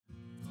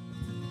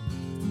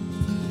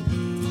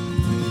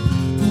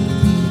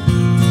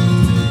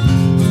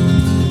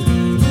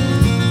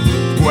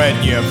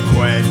you've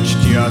quenched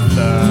your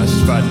thirst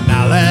for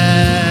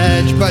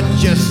knowledge, but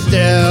you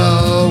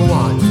still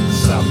want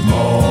some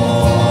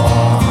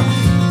more.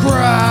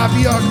 Grab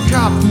your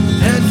cup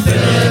and fill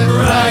it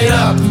right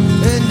up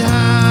and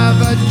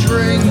have a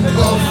drink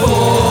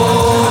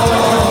before.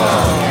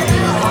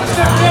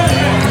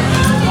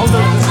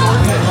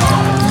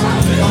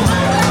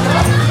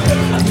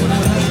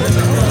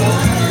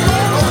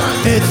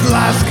 It's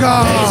last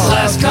call. It's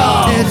last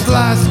call. It's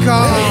last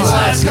call. It's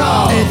last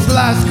call. It's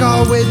last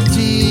call with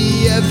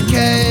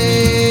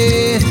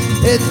TFK.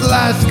 It's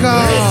last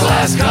call. It's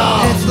last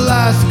call. It's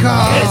last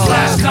call. It's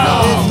last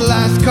call. It's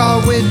last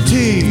call with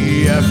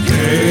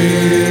TFK.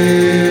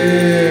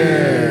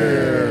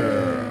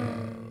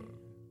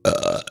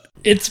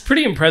 It's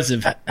pretty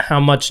impressive how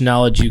much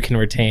knowledge you can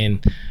retain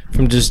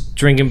from just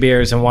drinking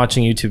beers and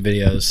watching YouTube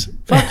videos.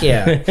 Fuck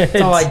yeah. That's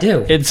all I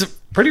do. It's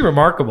pretty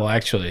remarkable,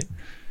 actually.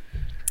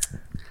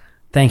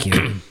 Thank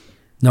you.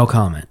 No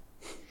comment.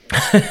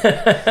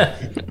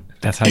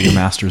 That's how your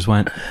masters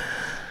went.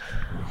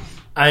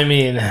 I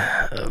mean,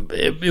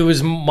 it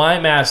was my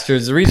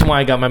master's. The reason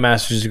why I got my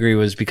master's degree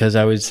was because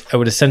I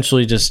would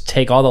essentially just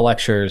take all the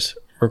lectures,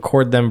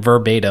 record them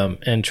verbatim,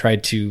 and try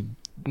to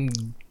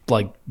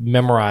like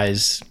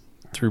memorize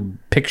through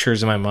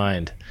pictures in my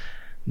mind.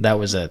 That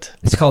was it.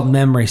 It's called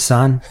memory,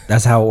 son.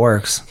 That's how it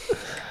works.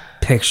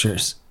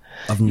 Pictures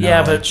of knowledge.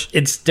 Yeah, but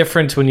it's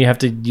different when you have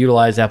to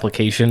utilize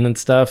application and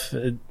stuff.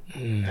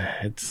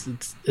 It's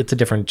a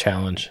different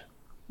challenge.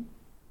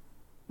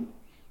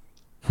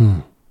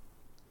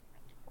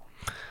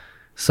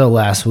 So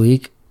last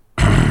week,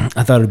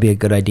 I thought it would be a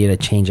good idea to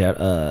change out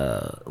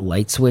a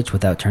light switch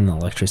without turning the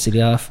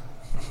electricity off.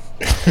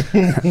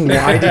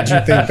 Why did you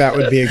think that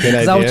would be a good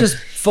idea? I was just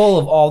full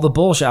of all the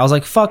bullshit. I was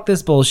like, fuck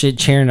this bullshit,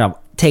 cheering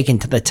up, taking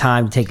to the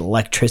time to take the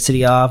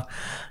electricity off.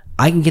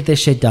 I can get this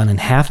shit done in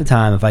half the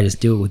time if I just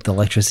do it with the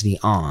electricity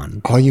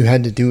on. All you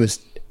had to do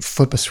was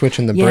flip a switch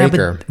in the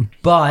breaker.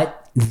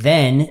 But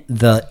then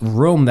the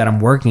room that I'm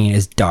working in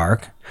is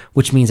dark,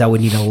 which means I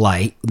would need a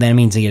light. Then it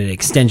means I get an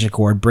extension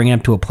cord, bring it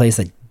up to a place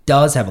that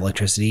does have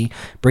electricity,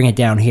 bring it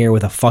down here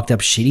with a fucked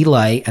up shitty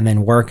light, and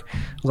then work. I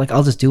was like,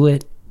 I'll just do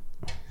it.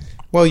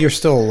 Well, you're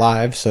still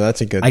alive, so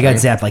that's a good thing. I got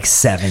zapped like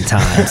 7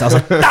 times. I was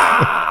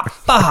like,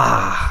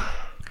 fuck.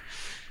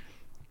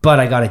 But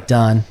I got it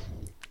done.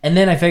 And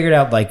then I figured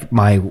out like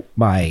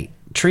my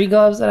tree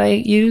gloves that I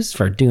use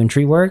for doing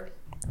tree work.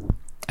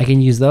 I can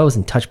use those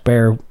and touch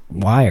bare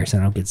wires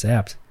and I don't get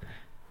zapped.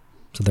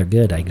 So they're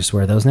good. I just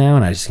wear those now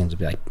and I just seem to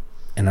be like,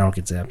 and I don't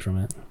get zapped from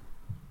it.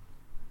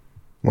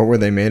 What were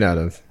they made out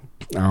of?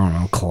 I don't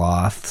know,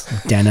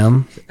 cloth,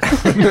 denim,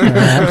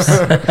 perhaps.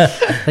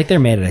 Like they're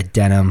made out of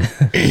denim.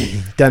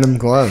 Denim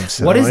gloves.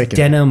 What I is like it.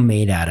 denim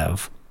made out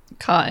of?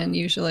 Cotton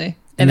usually.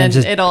 And And,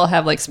 then then it'll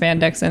have like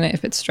spandex in it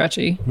if it's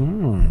stretchy.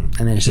 And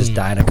then it's just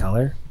dyed a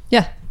color.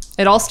 Yeah.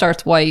 It all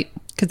starts white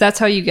because that's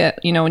how you get,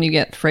 when you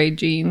get frayed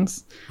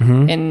jeans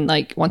and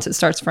like once it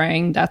starts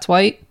fraying, that's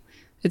white.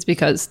 It's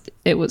because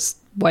it was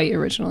white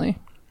originally.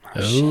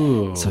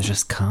 Ooh. So it's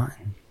just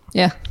cotton.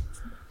 Yeah.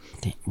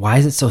 Damn. Why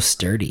is it so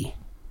sturdy?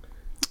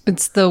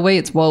 It's the way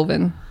it's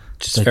woven.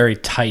 Just very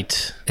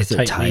tight. Is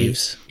it tight?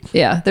 weaves.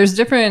 Yeah. There's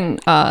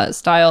different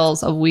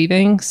styles of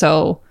weaving.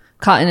 So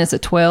cotton is a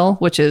twill,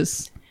 which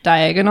is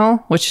diagonal,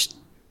 which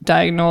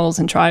diagonals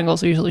and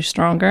triangles are usually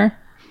stronger.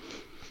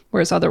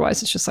 Whereas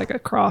otherwise it's just like a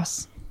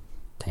cross.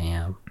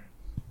 Damn.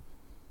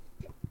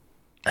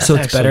 So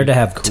it's better to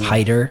have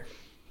tighter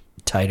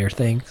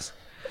things.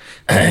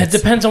 It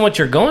depends on what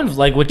you're going,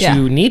 like what Yeah.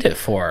 you need it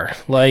for.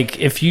 Like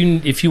if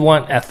you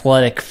want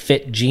athletic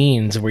fit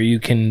jeans where you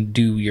can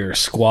do your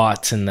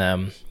squats in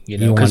them, You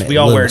because want we it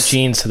all wear loose.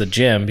 jeans to the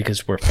gym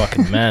because we're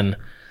fucking men.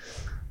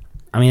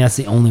 I mean, that's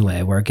the only way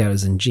I work out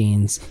is in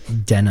jeans,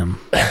 denim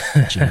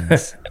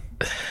jeans.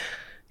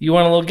 You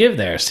want a little give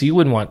there, so you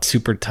wouldn't want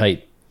super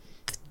tight,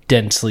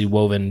 densely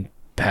woven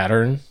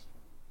pattern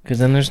because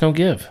then there's no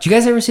give. Do you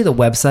guys ever see the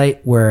website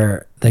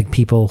where like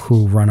people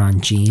who run on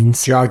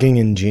jeans, Jogging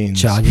in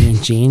jeans. jogging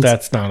in jeans?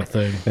 That's not a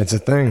thing. It's a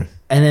thing.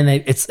 And then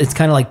it's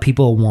kind of like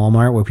people at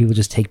Walmart where people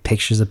just take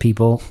pictures of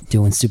people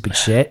doing stupid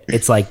shit.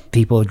 It's like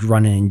people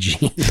running in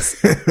jeans.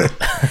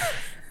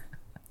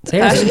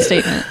 Fashion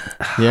statement.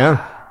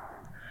 Yeah.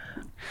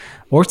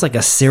 Or it's like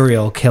a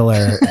serial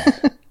killer,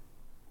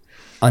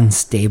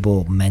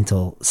 unstable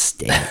mental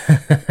state.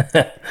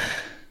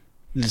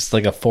 Just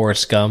like a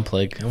Forrest Gump,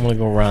 like I'm gonna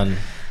go run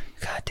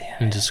God damn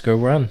and it. just go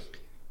run.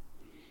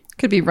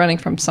 Could be running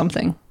from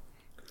something.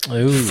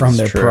 Ooh, From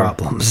their true.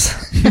 problems.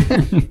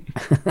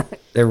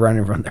 They're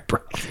running from their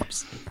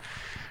problems.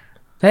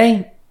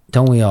 Hey,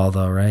 don't we all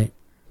though, right?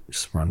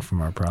 Just run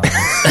from our problems.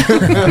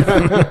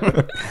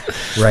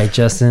 Right,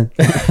 Justin?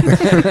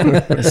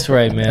 that's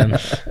right, man.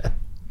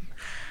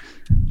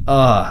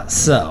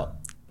 So,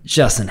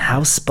 Justin,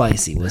 how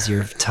spicy was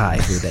your Thai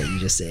food that you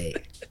just ate?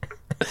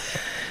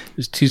 It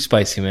was too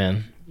spicy,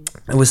 man.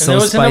 It was And so it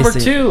was spicy. a number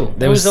 2.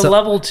 There It was a so-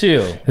 level 2.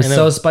 It was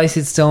so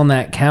spicy it's still on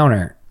that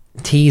counter,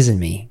 teasing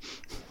me.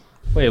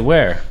 Wait,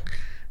 where?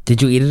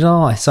 Did you eat it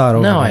all? I saw it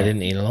over No, there. I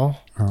didn't eat it all.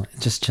 Oh,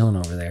 it's just chilling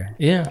over there.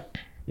 Yeah.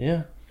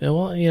 Yeah.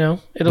 Well,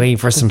 it'll Waiting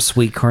for some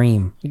sweet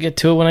cream. get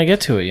to it when I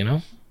get to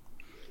it.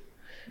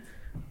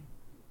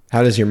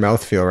 How does your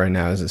mouth feel right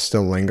now? Is it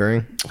still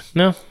lingering?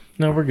 No,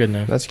 we're good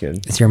now. That's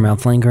good. Is your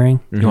mouth lingering?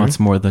 You want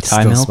some more of the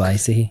Thai Still milk?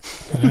 spicy.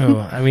 Oh,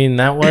 I mean,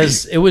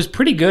 it was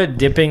pretty good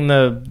dipping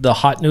the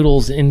hot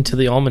noodles into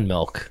the almond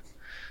milk.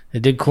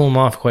 It did cool them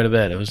off quite a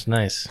bit. It was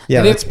nice.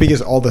 Yeah, that's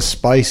because all the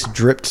spice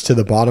dripped to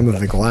the bottom of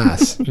the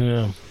glass.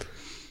 Yeah.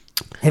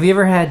 Have you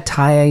ever had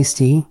Thai iced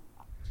tea?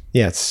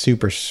 Yeah, it's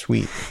super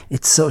sweet.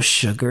 It's so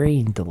sugary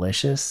and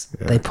delicious.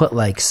 They put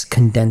like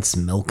condensed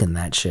milk in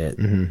that shit.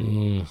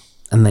 And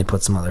they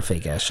put some other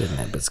fake ass shit in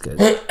it, but it's good.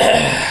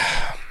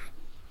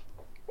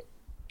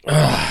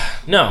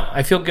 No,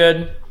 I feel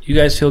good. You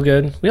guys feel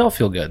good. We all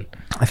feel good.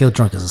 I feel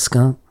drunk as a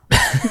skunk.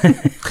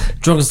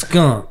 Drunk as a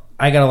skunk.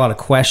 I got a lot of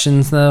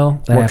questions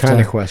though. that I What have kind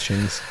to- of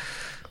questions?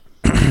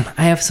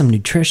 I have some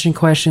nutrition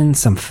questions,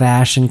 some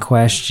fashion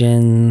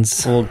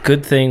questions. Well,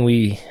 good thing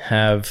we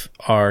have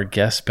our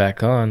guests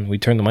back on. We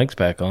turned the mics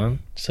back on.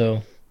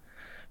 So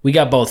we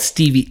got both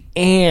Stevie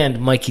and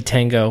Mikey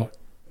Tango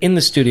in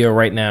the studio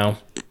right now.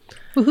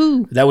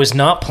 Woohoo. That was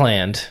not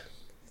planned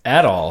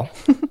at all.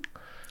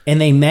 And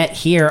they met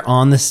here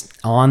on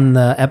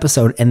the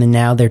episode, and then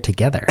now they're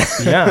together.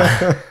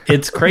 Yeah.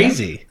 It's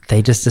crazy.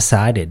 They just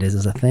decided this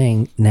is a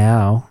thing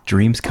now.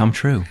 Dreams come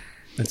true.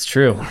 It's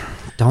true.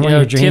 Don't let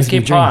your dreams be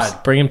TFK dreams.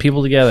 Pod, bringing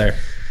people together.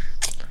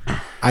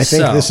 I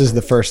think So- this is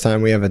the first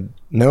time we have a...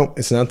 Nope,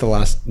 it's not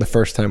the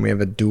first time we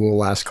have a dual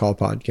last call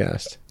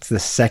podcast. It's the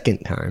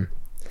second time.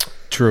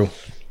 True.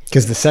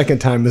 Because the second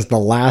time is the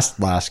last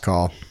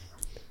call.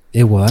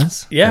 It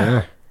was?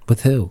 Yeah.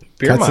 With who?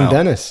 Beer Cuts Mile. and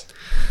Dennis.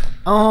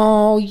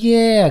 Oh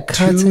yeah,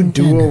 Cuts Two and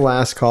dual Dennis.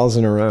 last calls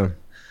in a row.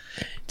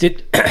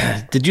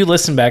 Did you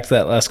listen back to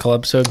that last call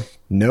episode?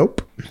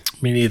 Nope.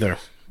 Me neither.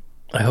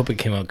 I hope it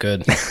came out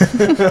good.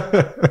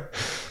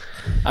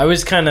 I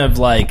was kind of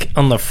like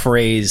on the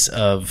phrase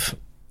of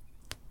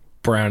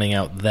browning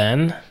out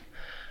then.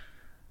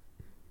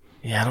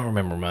 Yeah, I don't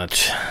remember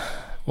much.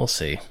 We'll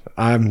see.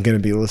 I'm going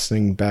to be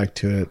listening back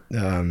to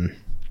it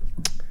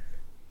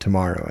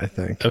tomorrow, I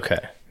think. Okay,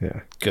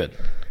 Yeah. good.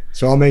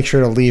 So I'll make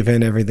sure to leave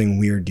in everything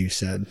weird you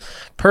said.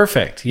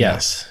 Perfect.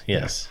 Yes.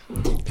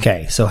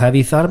 Okay, so have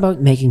you thought about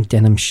making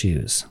denim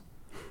shoes?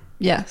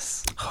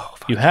 Yes,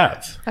 You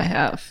have. I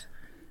have.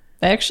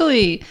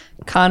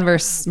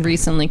 Converse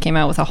recently came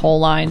out with a whole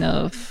line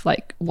of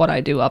like what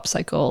I do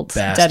upcycled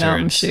denim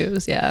Bastards.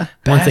 shoes. Yeah.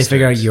 Once they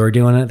figure out you're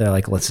doing it, they're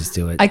like, let's just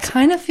do it. I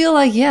kind of feel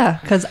like, yeah,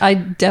 because I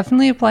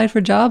definitely applied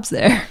for jobs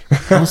there.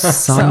 Those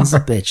sons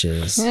of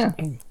bitches. Yeah,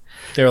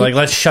 They were like,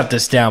 let's shut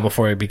this down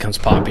before it becomes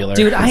popular.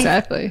 Dude,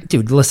 exactly.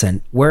 Dude,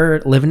 listen,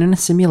 we're living in a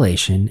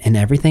simulation and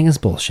everything is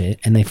bullshit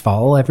and they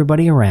follow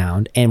everybody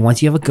around. And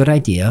once you have a good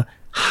idea,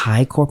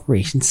 high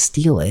corporations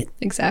steal it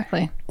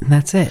Exactly. and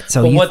that's it.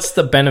 So But you, what's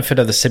the benefit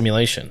of the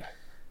simulation?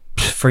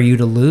 for you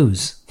to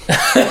lose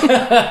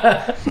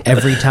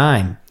every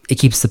time. It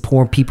keeps the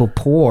poor people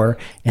poor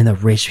and the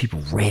rich people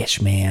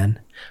rich, man.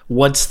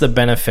 What's the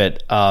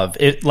benefit of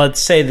it? Let's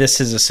say this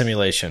is a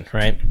simulation,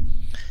 right?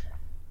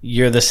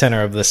 You're the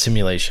center of the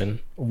simulation.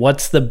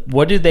 What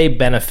do they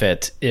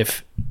benefit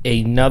if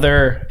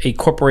a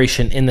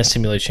corporation in the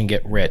simulation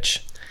get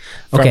rich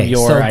from Okay,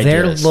 your so ideas?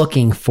 they're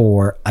looking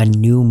for a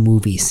new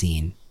movie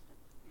scene.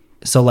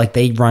 So like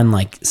they run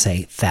like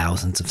say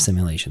thousands of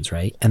simulations,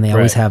 right? And they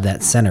always Right. have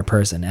that center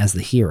person as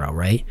the hero,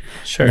 right?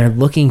 Sure. They're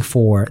looking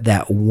for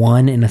that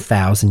 1 in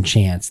 1,000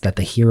 chance that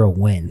the hero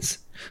wins.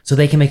 So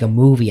they can make a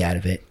movie out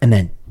of it and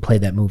then play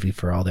that movie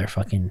for all their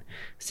fucking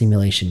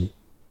simulation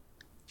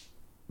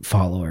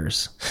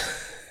followers.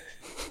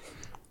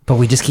 But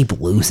we just keep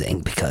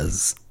losing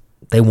because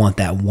they want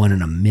that 1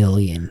 in a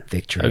million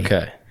victory.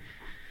 Okay.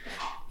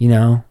 You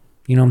know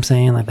what I'm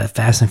saying? Like that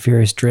Fast and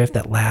Furious drift,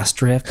 that last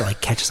drift that like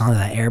catches onto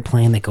that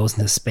airplane that goes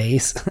into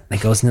space, that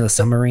goes into the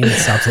submarine that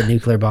stops a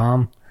nuclear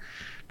bomb.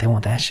 They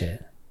want that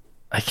shit.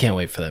 I can't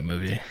wait for that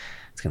movie.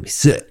 It's gonna be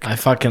sick. I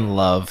fucking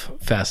love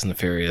Fast and the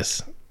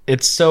Furious.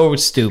 It's so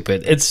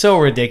stupid. It's so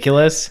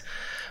ridiculous.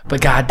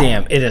 But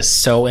goddamn, it is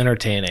so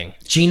entertaining.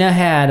 Gina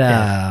had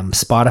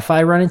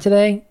Spotify running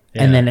today,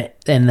 and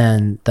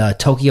then the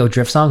Tokyo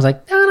Drift song's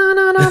like no no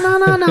no no no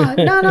no no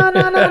no no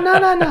no no no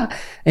no no,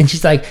 and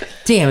she's like,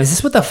 "Damn, is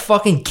this what the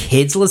fucking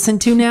kids listen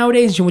to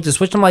nowadays?" And she went to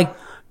switch. I'm like,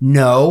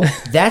 "No,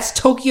 that's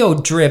Tokyo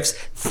Drift's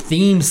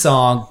theme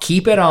song.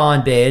 Keep it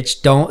on,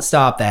 bitch. Don't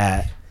stop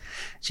that."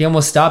 She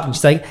almost stopped, and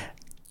she's like,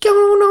 "Go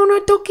no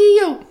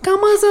Tokyo, come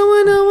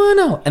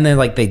on, and then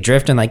like they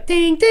drift and like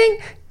ding ding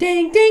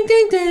ding ding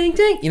ding ding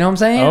ding. You know what I'm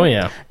saying? Oh,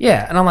 yeah.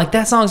 Yeah, and I'm like,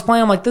 that song's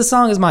playing. I'm like, this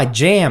song is my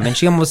jam. And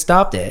she almost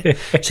stopped it.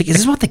 She's like, is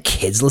this what the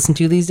kids listen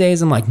to these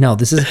days? I'm like, no,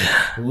 this is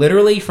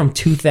literally from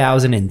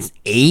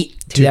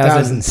 2008,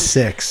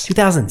 2006.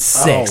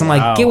 2006. Oh, I'm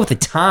like, wow. get with the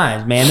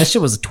times, man. This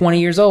shit was 20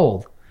 years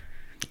old.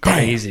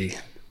 Crazy.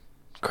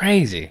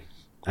 Crazy.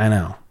 I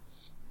know.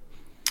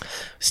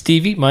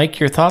 Stevie, Mike,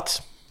 your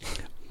thoughts?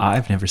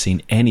 I've never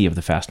seen any of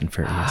the Fast and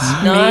Furious.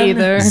 Me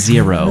either.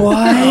 Zero.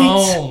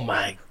 Oh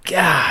my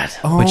God,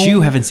 But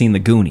you haven't seen the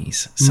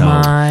Goonies, so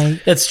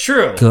My it's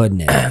true.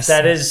 goodness.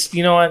 That is,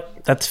 you know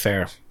what? That's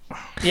fair.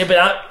 Yeah,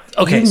 but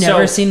okay. You've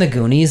never so seen the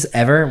Goonies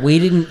ever? We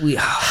didn't.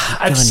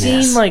 I've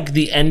seen like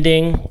the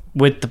ending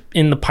with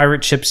in the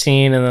pirate ship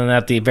scene, and then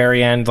at the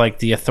very end, like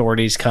the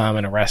authorities come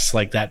and arrest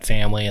like that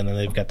family, and then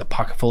they've got the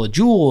pocket full of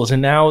jewels,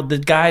 and now the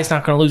guy's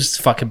not going to lose his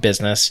fucking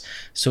business,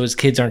 so his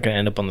kids aren't going to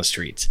end up on the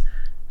streets.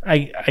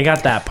 I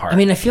got that part. I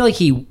mean, I feel like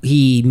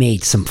he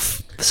made some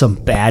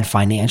bad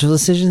financial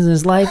decisions in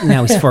his life.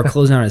 Now he's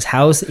foreclosing on his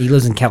house. He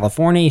lives in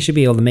California. He should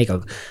be able to make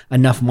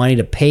enough money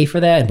to pay for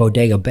that in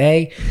Bodega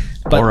Bay.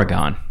 But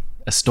Oregon,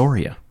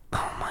 Astoria.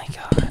 oh my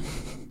god,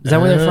 is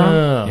that where they're from?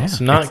 Oh,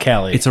 so not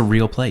Cali. It's a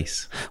real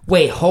place.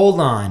 Wait,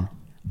 hold on.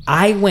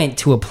 I went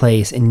to a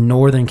place in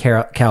Northern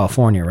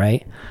California,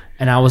 right?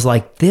 And I was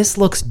like, this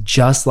looks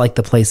just like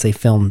the place they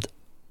filmed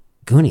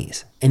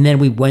Goonies. And then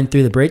we went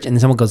through the bridge, and then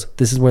someone goes,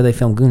 this is where they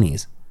filmed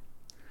Goonies.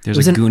 There's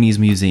Was a it- Goonies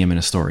museum in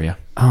Astoria.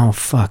 Oh,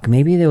 fuck.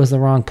 Maybe it was the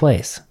wrong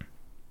place.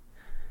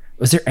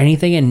 Was there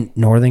anything in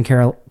Northern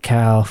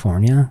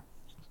California?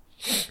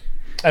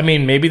 I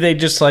mean, maybe they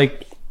just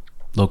like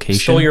Location.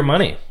 stole your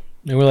money.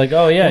 They were like,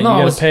 "Oh yeah, No, you I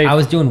got was, to pay." I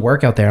was doing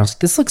work out there. I was like,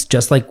 this looks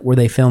just like where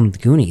they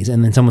filmed Goonies.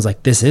 And then someone's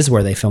like, this is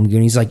where they filmed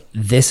Goonies. Like,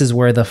 this is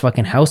where the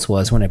fucking house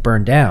was when it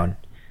burned down.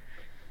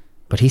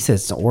 But he said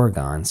it's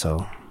Oregon,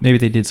 so Maybe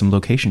they did some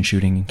location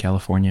shooting in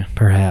California.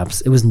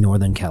 perhaps it was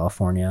Northern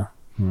California.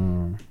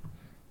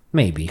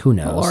 Maybe. Who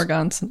knows?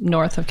 Oregon's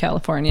north of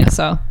California,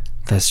 so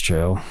That's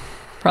true.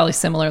 probably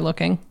similar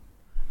looking.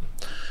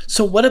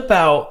 So what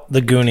about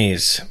the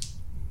Goonies?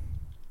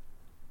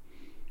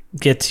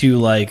 Gets you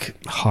like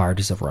Hard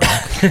as a rock.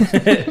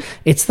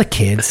 It's the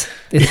kids.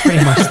 It's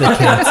pretty much the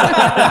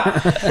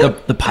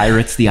kids. The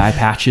pirates, the eye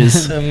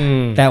patches.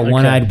 That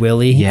one-eyed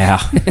Willie. Yeah.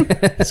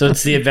 so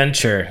it's the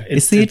adventure.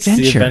 It's the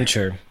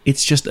adventure.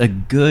 It's just a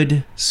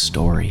good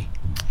story.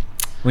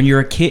 When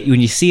you're a kid,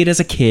 when you see it as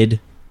a kid,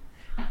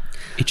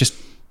 it just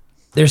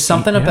There's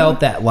something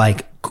about that,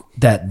 like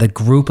that the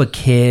group of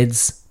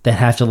kids that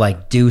have to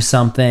like do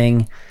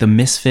something. the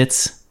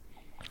misfits.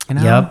 You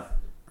know? Yep.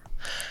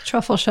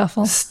 Truffle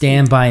Shuffle.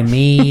 Stand by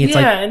me. It's yeah,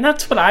 like and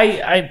that's what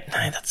I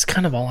that's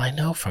kind of all I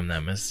know from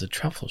them is the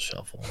truffle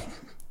shuffle.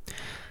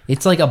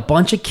 it's like a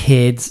bunch of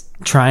kids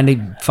trying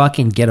to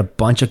fucking get a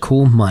bunch of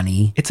cool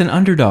money It's an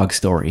underdog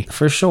story.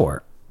 for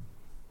sure.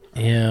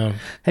 Yeah.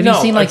 Have you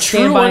seen, like, a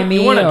Stand true By Me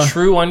You want or- a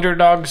true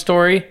underdog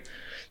story?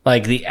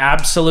 Like the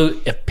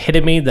absolute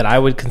epitome that I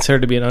would consider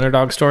to be an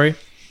underdog story,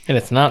 and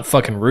it's not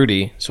fucking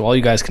Rudy. So all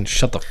you guys can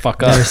shut the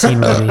fuck Never up. seen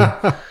movie.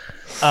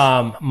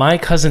 My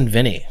Cousin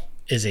Vinny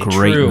is a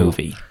Great true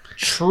movie.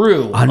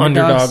 true Underdog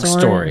underdog story?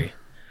 story.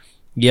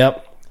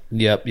 Yep.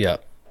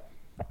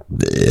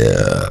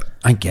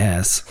 I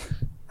guess.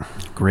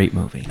 Great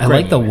movie. I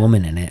like the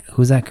woman in it.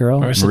 Who's that girl?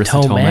 Marissa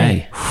Marissa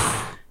Tomei.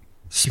 Tomei.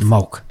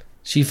 Smoke.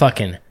 She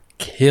fucking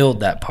killed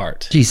that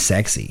part. She's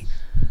sexy.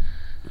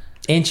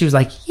 And she was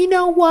like, you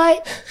know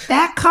what?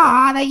 That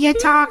car that you're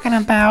talking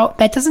about,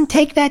 that doesn't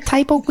take that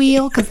type of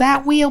wheel because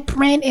that wheel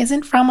print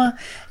isn't from a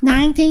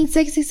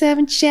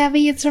 1967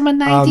 Chevy. It's from a It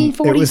was a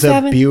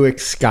 1947. Buick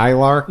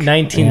Skylark,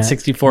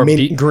 1964.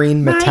 mint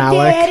green My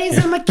metallic. dad is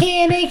a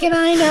mechanic and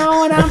I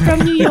know, and I'm from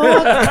New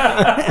York.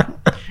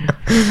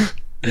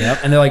 Yep.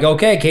 And they're like,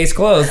 okay, case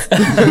closed.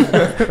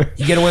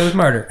 You get away with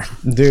murder.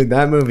 Dude,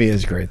 that movie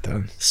is great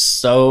though.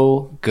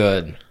 So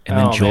good. And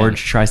then Oh, George man.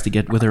 tries to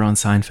get with her on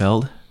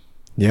Seinfeld.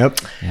 Yep.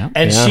 Yeah.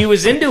 And Yeah. she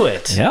was into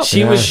it. Yep. She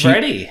Yeah. was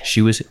ready.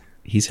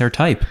 He's her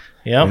type.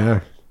 Yep. Yeah.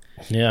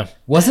 Yeah.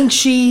 Wasn't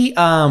she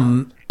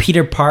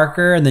Peter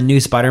Parker and the new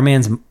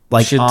Spider-Man's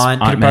like She's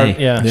on? Aunt Peter May.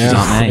 Parker- yeah. She's Yeah.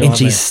 Aunt May. And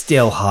she's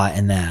still hot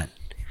in that.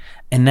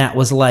 And that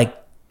was like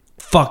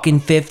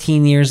fucking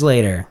 15 years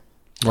later.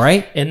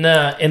 Right? In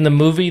the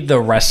movie The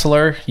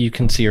Wrestler, you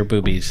can see her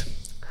boobies.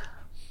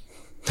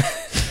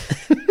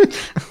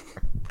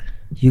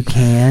 You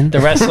can. The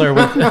Wrestler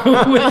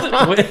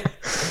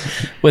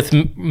with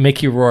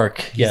Mickey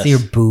Rourke. Yes. See your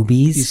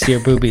boobies. You see her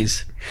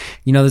boobies.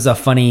 You know, I saw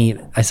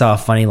a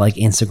funny like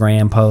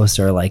Instagram post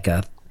or like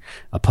a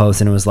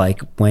post, and it was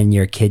like when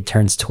your kid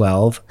turns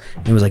 12.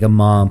 It was like a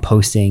mom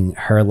posting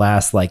her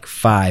last like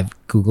 5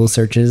 Google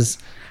searches,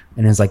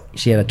 and it was like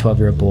she had a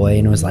 12-year-old boy,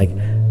 and it was like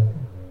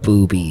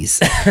boobies,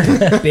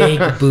 big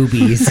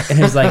boobies, and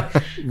it was like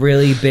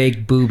really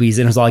big boobies,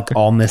 and it was like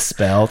all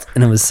misspelled,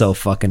 and it was so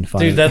fucking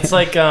funny. Dude, that's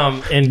like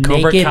in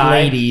Cobra naked Kai.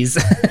 ladies.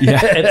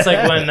 It's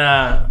like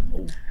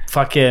when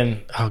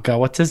fucking oh god,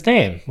 what's his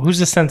name? Who's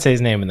the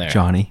sensei's name in there?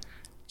 Johnny.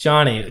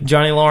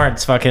 Johnny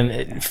Lawrence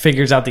fucking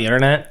figures out the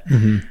internet.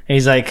 And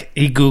he's like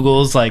he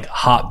Googles like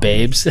hot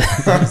babes.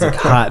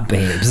 Hot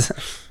babes.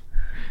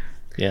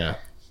 Yeah.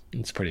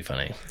 It's pretty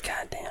funny.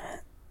 God damn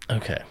it.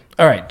 Okay.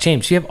 All right,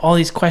 James, you have all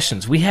these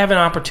questions. We have an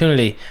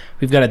opportunity.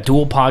 We've got a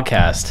dual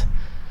podcast.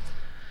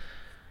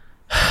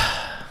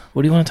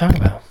 What do you want to talk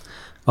about?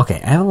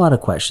 Okay, I have a lot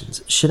of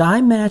questions. Should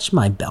I match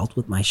my belt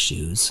with my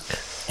shoes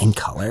in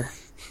color?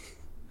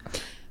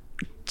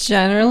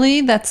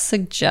 Generally, that's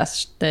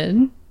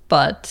suggested,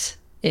 but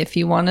if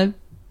you want to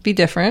be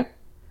different,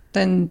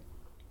 then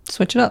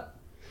switch it up.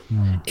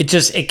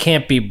 It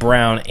can't be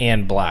brown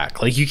and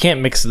black. Like you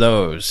can't mix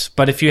those.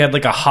 But if you had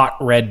like a hot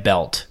red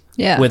belt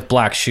with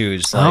black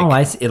shoes, like,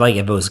 I see. Like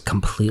if it was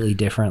completely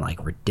different,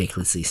 like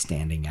ridiculously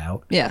standing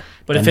out. Yeah.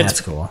 but then if it's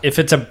that's cool. if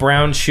it's a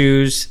brown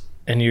shoes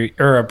and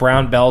or a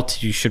brown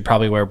belt, you should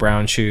probably wear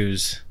brown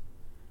shoes.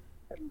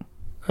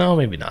 Oh,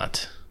 maybe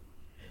not.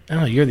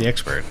 Oh, you're the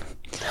expert.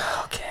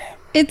 Okay.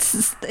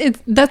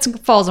 That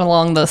falls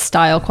along the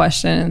style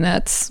question, and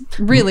that's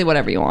really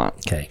whatever you want.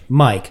 Okay,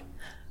 Mike.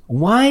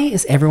 Why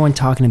is everyone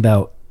talking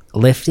about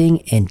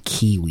lifting and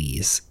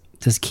kiwis?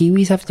 Does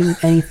kiwis have to do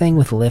with anything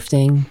with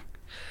lifting?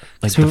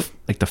 Like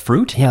the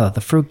fruit? Yeah,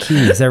 the fruit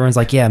kiwis. Everyone's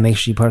like, yeah, make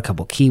sure you put a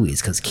couple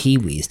kiwis because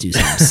kiwis do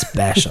something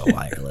special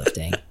while you're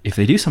lifting. If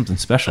they do something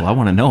special, I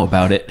want to know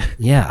about it.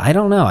 Yeah, I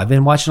don't know. I've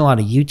been watching a lot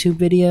of YouTube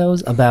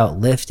videos about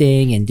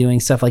lifting and doing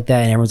stuff like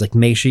that, and everyone's like,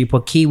 make sure you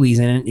put kiwis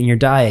in your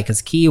diet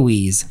because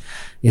kiwis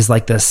is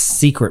like the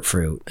secret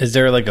fruit. Is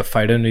there like a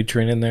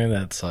phytonutrient in there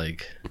that's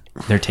like...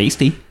 They're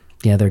tasty.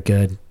 Yeah, they're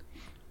good.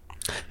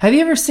 Have you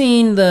ever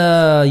seen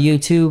the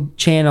YouTube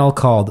channel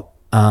called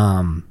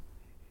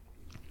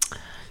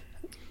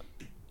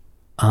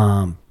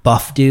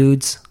Buff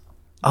Dudes?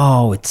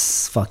 Oh,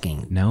 it's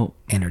fucking No.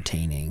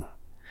 entertaining.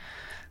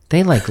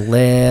 They like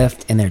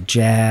lift and they're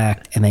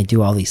jacked and they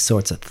do all these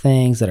sorts of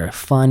things that are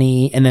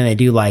funny, and then they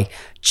do like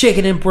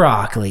chicken and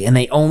broccoli, and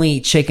they only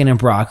eat chicken and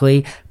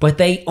broccoli, but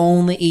they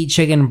only eat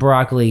chicken and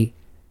broccoli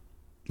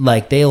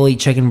like they'll eat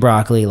chicken and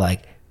broccoli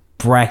like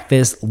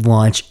breakfast,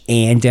 lunch,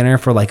 and dinner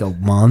for like a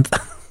month.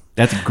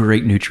 That's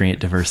great nutrient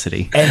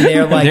diversity. And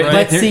they're like,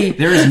 let's see.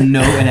 There is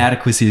no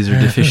inadequacies or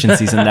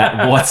deficiencies in that And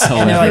they're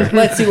whatsoever. like,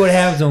 let's see what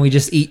happens when we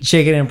just eat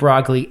chicken and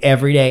broccoli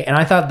every day. And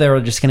I thought they were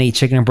just going to eat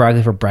chicken and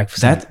broccoli for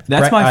breakfast, That's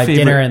my favorite.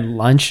 dinner and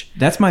lunch.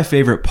 That's my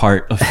favorite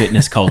part of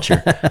fitness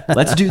culture.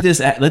 Let's do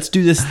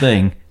this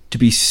thing to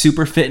be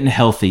super fit and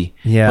healthy.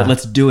 Yeah. But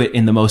let's do it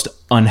in the most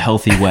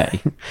unhealthy way.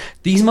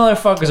 These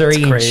motherfuckers are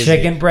eating crazy.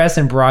 chicken breast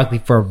and broccoli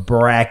for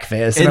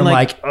breakfast. And And I'm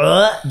like-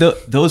 like, ugh.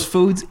 Those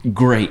foods,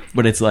 great.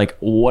 But it's like,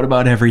 what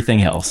about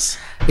everything else?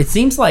 It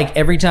seems like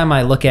every time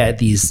I look at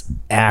these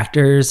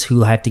actors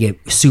who have to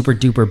get super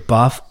duper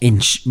buff in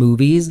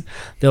movies,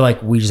 they're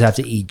like, we just have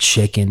to eat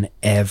chicken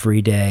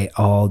every day,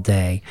 all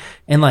day.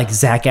 And like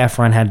Zac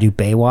Efron had to do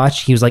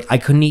Baywatch. He was like, I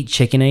couldn't eat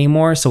chicken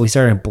anymore. So we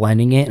started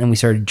blending it and we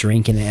started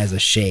drinking it as a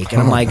shake.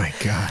 And I'm like, my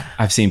God.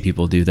 I've seen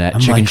people do that.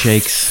 I'm Chicken like,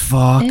 shakes.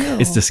 fuck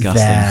It's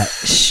disgusting. that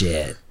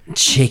shit.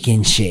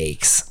 Chicken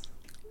shakes.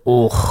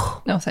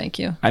 Ugh. No, thank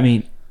you. I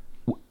mean,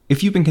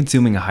 if you've been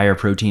consuming a higher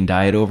protein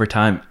diet over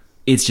time,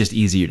 it's just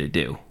easier to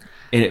do.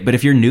 But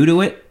if you're new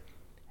to it,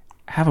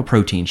 have a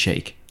protein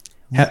shake.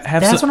 Have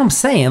That's some- what I'm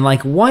saying.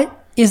 Like,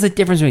 what is the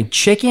difference between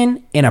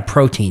chicken and a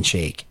protein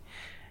shake?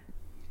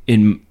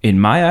 in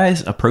my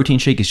eyes, a protein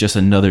shake is just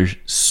another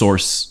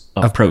source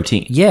of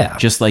protein. yeah.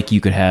 Just like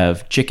you could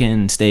have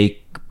chicken,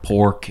 steak,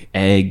 pork,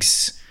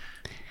 eggs,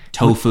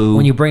 tofu.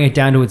 When you bring it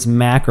down to its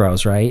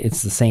macros, right?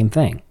 It's the same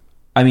thing.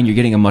 I mean, you're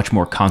getting a much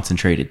more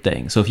concentrated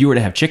thing. So if you were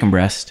to have chicken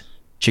breast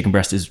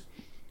is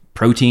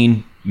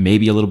protein,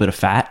 maybe a little bit of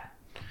fat.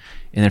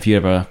 And then if you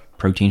have a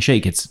protein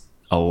shake, it's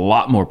a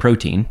lot more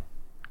protein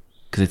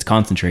because it's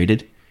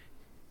concentrated.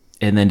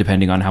 And then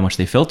depending on how much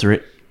they filter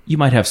it, you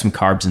might have some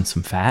carbs and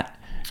some fat.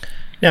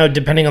 Now,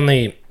 depending on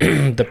the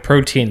the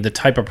protein, the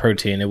type of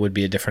protein, it would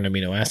be a different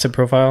amino acid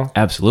profile.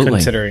 Absolutely.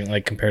 Considering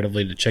like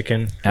comparatively to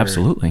chicken. or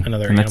Absolutely.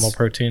 Another And animal that's-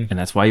 protein. And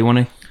that's why you want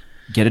to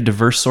get a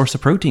diverse source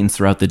of proteins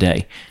throughout the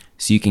day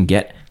so you can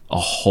get a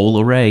whole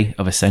array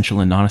of essential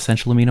and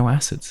non-essential amino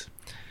acids.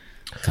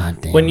 God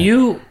damn. When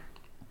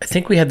I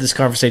think we had this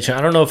conversation.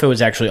 I don't know if it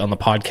was actually on the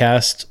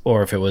podcast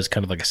or if it was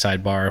kind of like a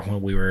sidebar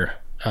when we were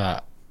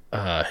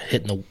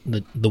hitting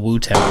the Wu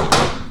Tang.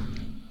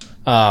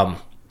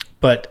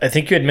 But I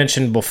think you had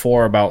mentioned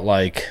before about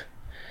like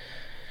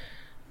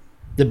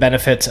the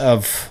benefits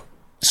of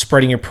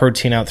spreading your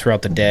protein out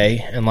throughout the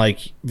day and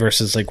like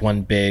versus like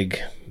one big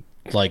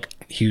like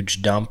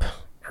huge dump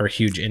or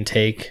huge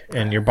intake,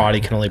 and your body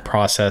can only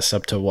process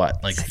up to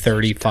what, like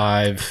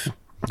 35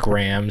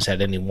 grams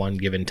at any one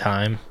given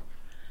time.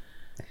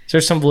 Is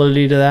there some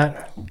validity to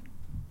that?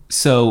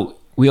 So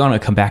we want to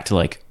come back to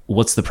like,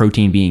 what's the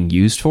protein being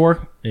used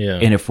for? Yeah.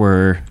 And if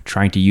we're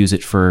trying to use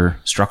it for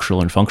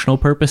structural and functional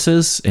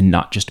purposes and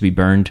not just to be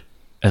burned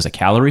as a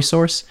calorie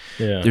source,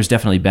 Yeah. there's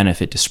definitely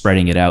benefit to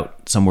spreading it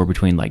out somewhere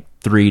between like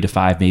 3 to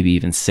 5, maybe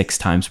even 6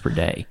 times per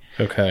day.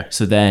 Okay.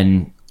 So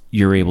then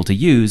you're able to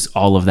use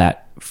all of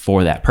that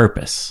for that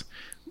purpose.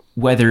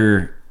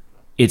 Whether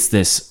it's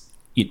this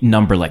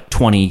number like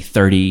 20,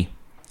 30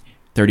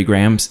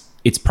 grams,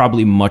 it's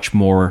probably much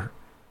more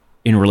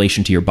in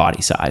relation to your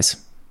body size.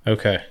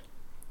 Okay.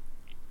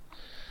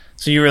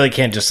 So you really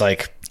can't just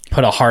like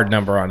put a hard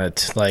number on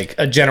it, like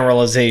a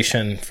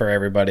generalization for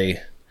everybody.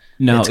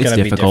 No, It's it's,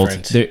 gonna be difficult.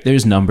 different.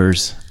 There's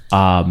numbers.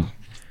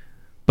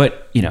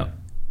 But,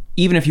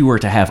 even if you were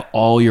to have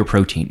all your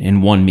protein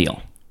in one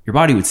meal, your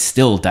body would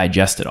still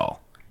digest it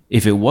all.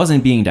 If it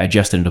wasn't being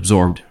digested and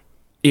absorbed,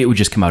 it would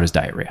just come out as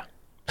diarrhea.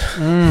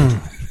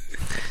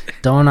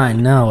 Don't I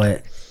know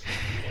it?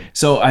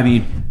 So, I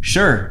mean,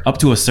 sure, up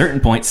to a certain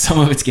point, some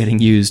of it's getting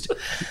used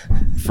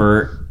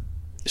for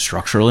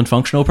structural and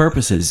functional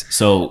purposes.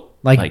 So,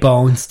 Like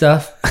bone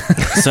stuff.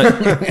 so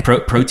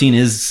protein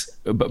is,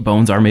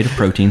 bones are made of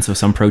protein, so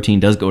some protein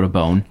does go to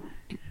bone.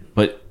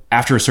 But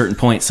after a certain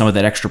point, some of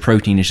that extra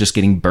protein is just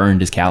getting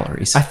burned as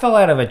calories. I fell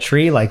out of a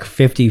tree like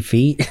 50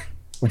 feet.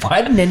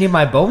 Why didn't any of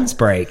my bones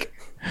break?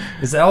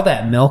 Is it all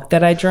that milk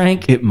that I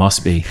drank? It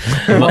must be.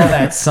 All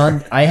that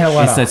sun. I had a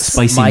lot It's of that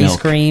spicy ice milk.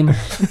 cream.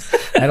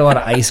 I had a lot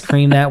of ice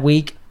cream that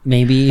week.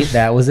 Maybe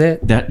that was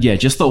it.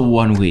 Just the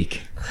 1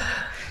 week.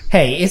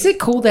 Hey, is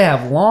it cool to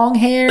have long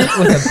hair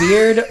with a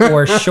beard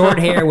or short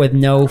hair with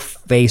no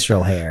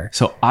facial hair?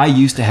 So I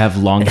used to have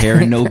long hair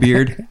and no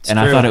beard, and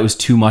I thought it was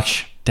too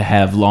much to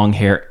have long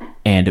hair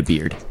and a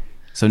beard.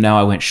 So now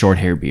I went short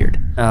hair beard.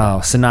 Oh,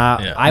 so now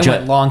I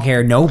went long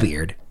hair, no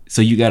beard.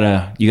 So you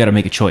gotta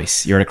make a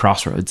choice. You're at a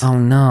crossroads. Oh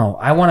no,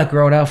 I want to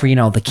grow it out for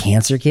the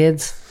cancer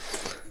kids.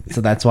 So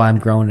that's why I'm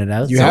growing it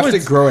out. You have to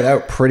grow it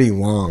out pretty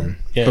long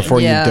before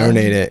Yeah. you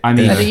donate it. I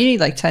mean, I think you need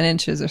like 10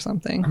 inches or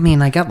something. I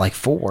mean, I got like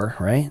 4,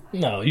 right?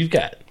 No, you've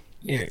got.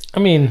 I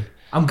mean,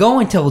 I'm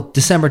going till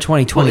December well,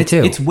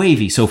 2022. it's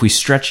wavy. So if we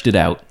stretched it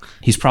out,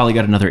 he's probably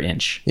got another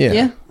inch.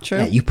 Yeah, true.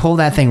 Yeah, you pull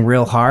that thing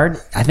real hard,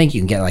 I think you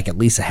can get like at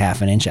least a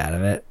half an inch out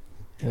of it.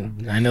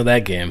 I know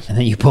that game. And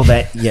then you pull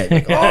that,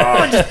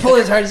 just pull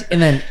it as hard as, and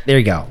then there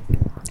you go.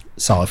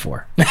 Solid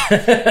 4.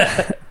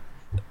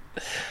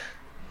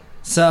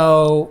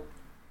 So,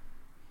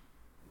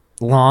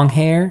 long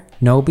hair,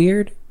 no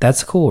beard.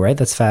 That's cool, right?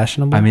 That's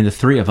fashionable. I mean, the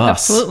three of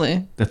us.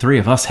 Absolutely. The three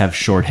of us have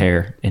short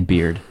hair and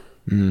beard.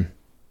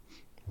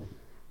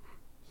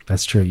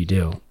 That's true, you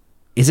do.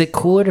 Is it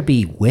cooler to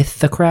be with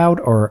the crowd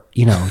or,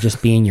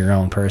 just being your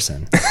own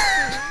person?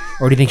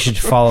 Or do you think you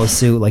should follow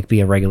suit, like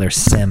be a regular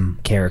sim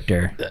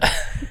character?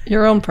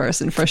 Your own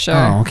person for sure.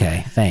 Oh,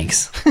 okay.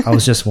 Thanks. I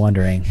was just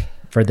wondering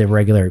for the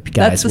regular guys.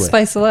 That's the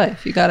spice of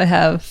life. You got to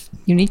have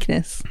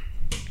uniqueness.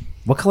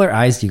 What color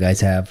eyes do you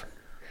guys have?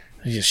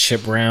 You just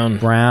ship brown.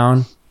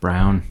 Brown.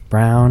 Brown.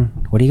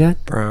 What do you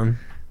got? Brown.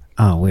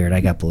 Oh, weird.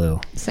 I got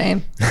blue.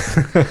 Same.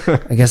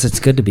 I guess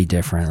it's good to be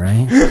different,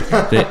 right?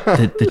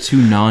 The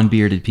two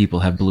non-bearded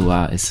people have blue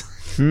eyes.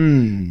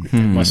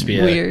 Must be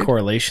a Weird.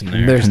 correlation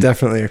there. There's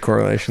definitely a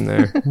correlation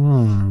there.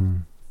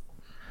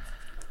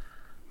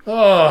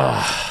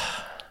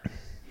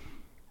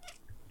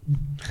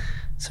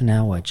 So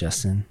now what,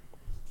 Justin?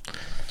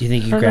 Do you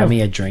think you don't grab know.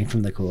 me a drink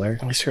from the cooler?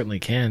 I certainly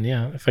can,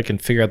 yeah. If I can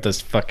figure out this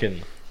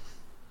fucking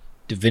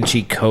Da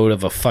Vinci Code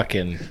of a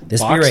fucking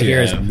This beer box right you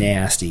here is have.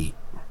 nasty.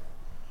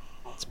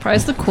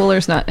 Surprised the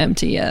cooler's not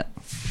empty yet.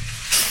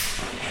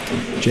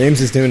 James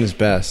is doing his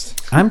best.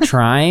 I'm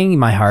trying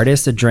my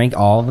hardest to drink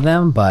all of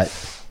them, but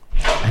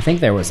I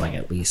think there was like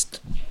at least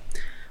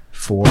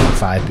 4 or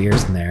 5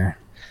 beers in there.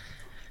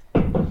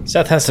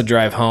 Seth has to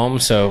drive home,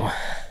 so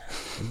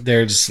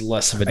there's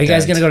less of a. Are you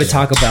guys going to go to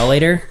Taco Bell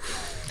later?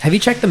 Have you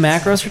checked the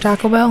macros for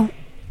Taco Bell?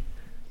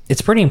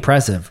 It's pretty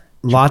impressive.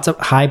 Lots of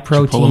high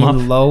pull 'em protein, up?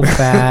 low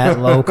fat,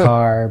 low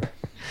carb.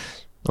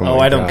 Oh,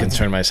 my I don't God.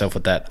 concern myself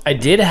with that. I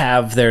did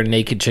have their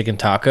naked chicken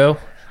taco.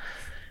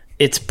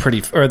 It's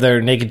pretty, or their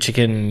naked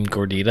chicken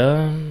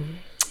gordita.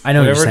 I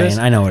know what Whatever you're it is.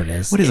 saying. I know what it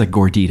is. What is a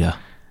gordita?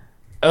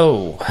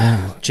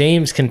 Oh,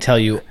 James can tell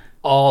you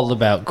all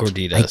about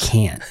gorditas. I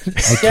can't. I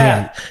can't.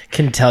 Yeah,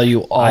 can tell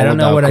you all. I don't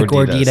know what about a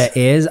gordita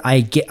is.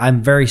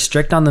 I'm very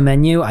strict on the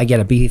menu. I get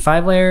a beefy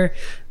 5-layer,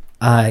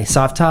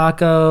 soft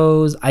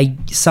tacos.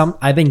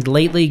 I've been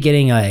lately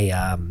getting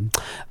a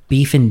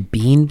beef and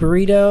bean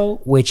burrito,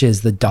 which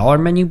is the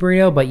 $1 menu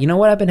burrito. But you know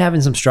what I've been having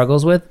some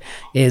struggles with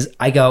is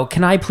I go,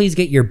 can I please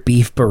get your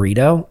beef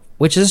burrito?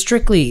 Which is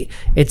strictly,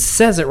 it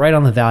says it right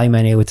on the value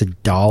menu. It's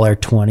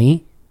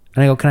 $1.20,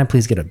 and I go, can I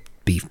please get a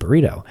beef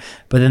burrito?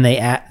 But then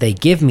they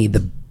give me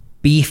the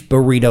beef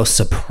burrito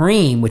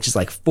supreme, which is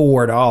like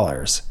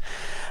 $4,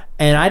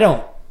 and I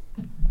don't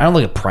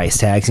look at price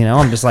tags,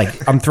 I'm just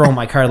like, I'm throwing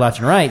my card left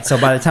and right.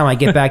 So by the time I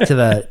get back to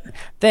the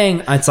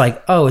thing, it's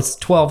like, oh, it's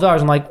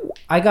 $12. I'm like,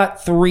 I got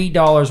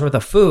 $3 worth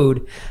of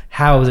food.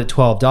 How is it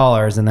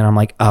 $12? And then I'm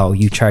like, oh,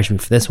 you charged me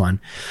for this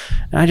one.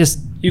 And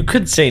You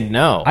could say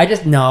no. I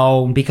just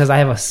know, because I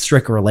have a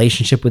strict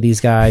relationship with these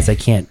guys. I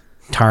can't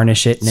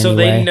tarnish it in so any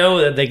they way. know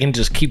that they can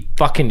just keep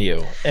fucking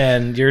you,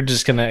 and you're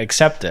just gonna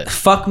accept it.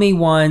 Fuck me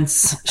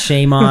once,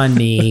 shame on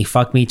me.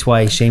 Fuck me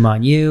twice, shame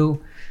on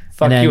you.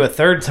 Fuck And then you a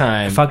third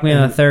time. Fuck me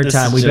on the third This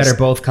time. is We just- better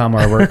both come,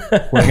 or we're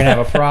gonna have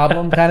a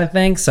problem, kind of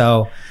thing.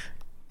 So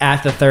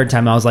at the third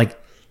time, I was like,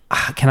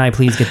 can I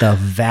please get the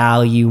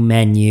value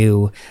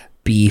menu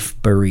beef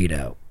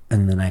burrito?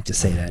 And then I have to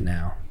say that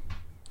now.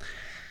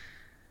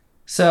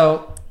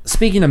 So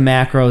speaking of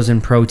macros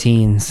and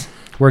proteins,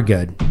 we're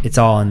good. It's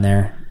all in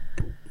there.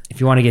 If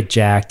you want to get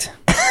jacked,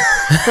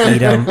 eat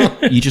them.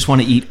 You just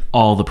want to eat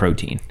all the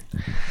protein.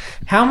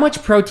 How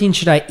much protein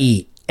should I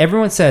eat?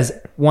 Everyone says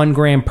 1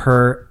 gram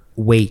per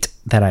weight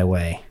that I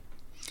weigh.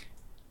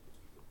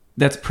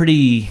 That's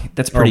pretty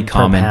per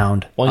common.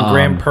 pound. 1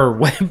 gram per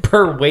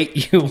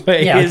weight you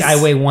weigh. Yeah, like is-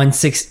 I weigh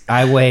 160.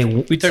 I weigh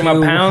We talking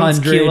about pounds,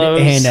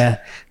 kilos?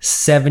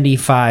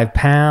 75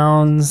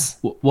 pounds.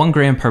 1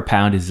 gram per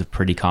pound is a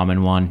pretty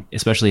common one,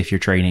 especially if you're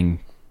training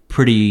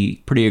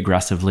pretty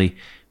aggressively.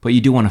 But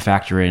you do want to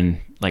factor in,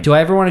 like, Do I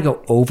ever want to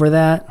go over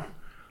that?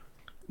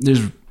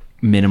 there's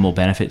minimal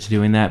benefit to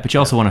doing that, but you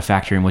also want to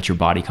factor in what's your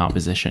body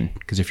composition,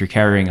 because if you're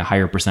carrying a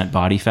higher percent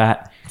body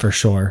fat, For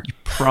sure.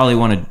 probably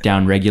want to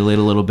down regulate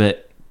a little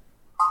bit.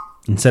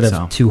 Instead of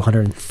So.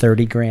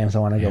 230 grams, I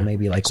want to go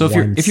maybe like So if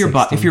your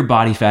 160.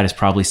 body fat is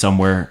probably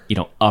somewhere,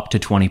 up to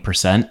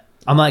 20%,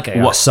 I'm like a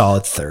What-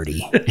 solid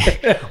 30.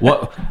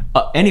 what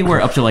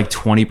anywhere up to like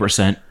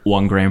 20%,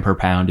 1 gram per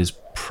pound is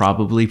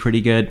probably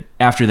pretty good.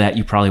 After that,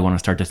 you probably want to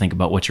start to think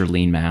about what's your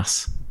lean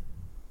mass.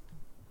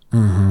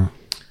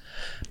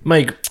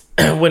 Mike,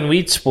 when we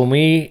it's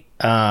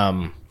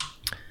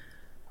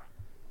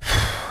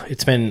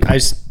been I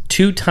was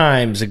 2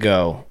 times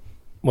ago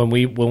when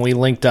we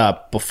linked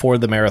up before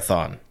the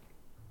marathon.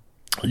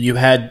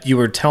 You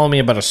were telling me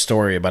about a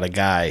story about a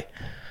guy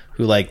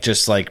who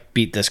just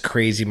beat this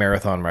crazy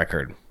marathon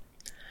record.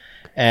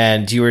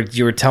 And you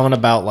were telling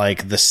about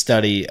the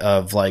study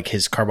of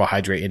his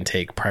carbohydrate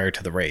intake prior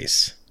to the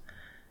race.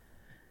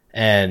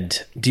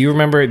 And do you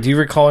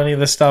recall any of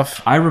this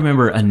stuff? I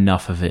remember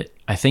enough of it.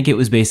 I think it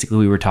was basically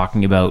we were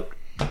talking about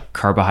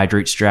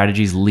carbohydrate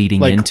strategies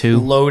leading into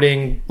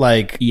loading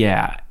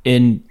yeah,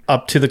 and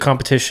up to the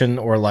competition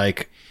or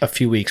a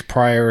few weeks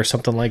prior or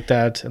something like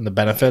that, and the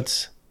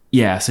benefits.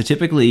 yeah. So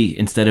typically,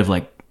 instead of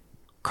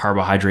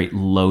carbohydrate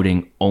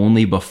loading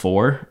only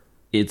before,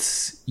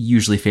 it's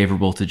usually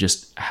favorable to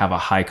just have a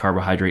high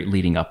carbohydrate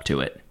leading up to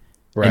it,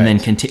 and then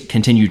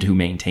continue to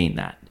maintain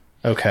that.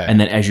 Okay. And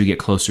then as you get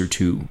closer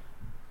to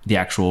the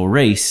actual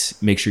race,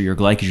 make sure your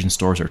glycogen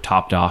stores are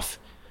topped off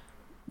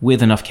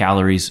with enough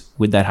calories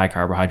with that high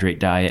carbohydrate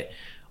diet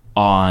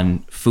on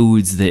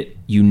foods that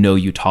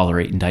you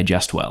tolerate and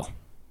digest well.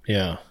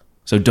 yeah.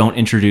 So don't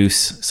introduce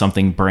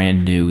something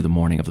brand new the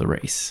morning of the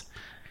race.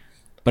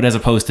 But as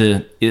opposed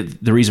to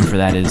the reason for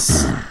that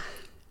is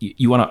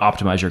you want to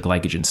optimize your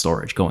glycogen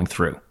storage going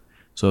through.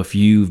 So if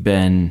you've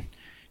been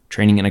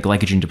training in a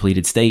glycogen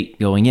depleted state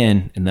going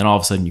in, and then all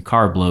of a sudden you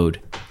carb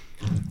load,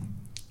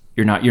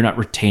 you're not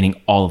retaining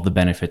all of the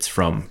benefits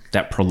from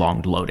that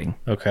prolonged loading.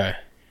 Okay.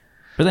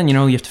 But then you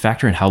have to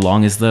factor in how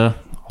long is the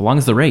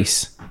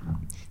race?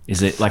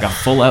 Is it like a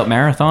full out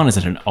marathon? Is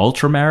it an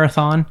ultra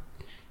marathon?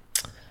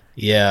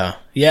 Yeah.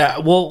 Yeah.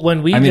 Well,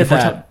 when we I mean, did if we're,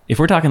 that, if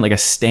we're talking like a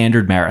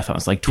standard marathon,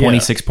 it's like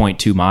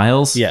 26.2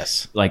 miles.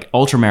 yes. Like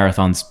ultra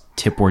marathons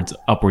tip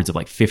upwards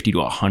of 50 to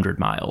 100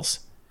 miles.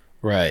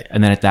 Right.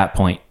 And then at that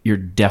point, you're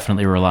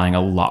definitely relying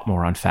a lot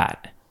more on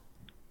fat.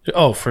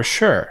 Oh, for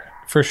sure.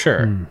 For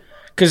sure.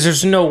 Because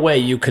there's no way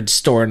you could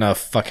store enough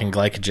fucking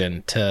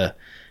glycogen to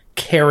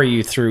carry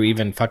you through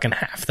even fucking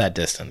half that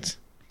distance.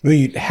 Well,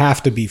 you'd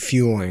have to be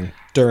fueling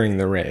during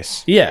the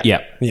race. Yeah.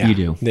 Yeah, Yeah, you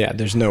do. Yeah,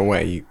 there's no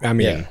way.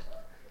 Yeah.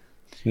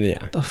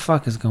 What the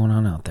fuck is going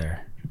on out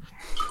there?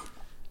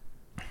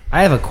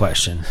 I have a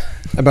question.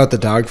 About the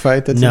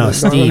dogfight that's No, in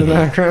Steve. the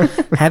background.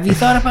 Have you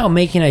thought about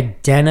making a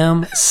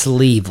denim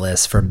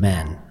sleeveless for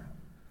men?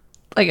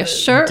 Like a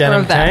shirt or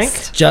Denim a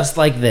vest? Just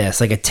like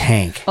this, like a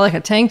tank. Or like a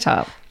tank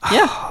top.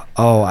 Yeah.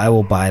 Oh, I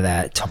will buy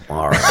that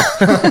tomorrow.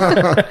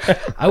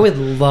 I would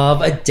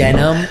love a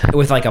denim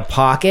with a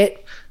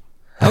pocket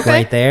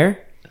right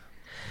there.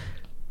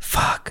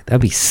 Fuck,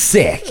 that'd be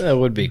sick. That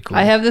would be cool.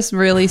 I have this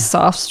really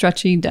soft,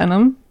 stretchy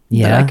denim that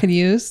Yeah? I could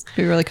use.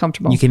 Be really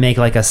comfortable. You can make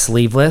a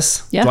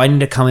sleeveless. Yeah. Do I need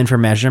to come in for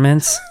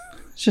measurements?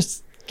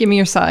 Just give me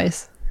your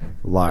size.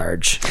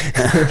 Large.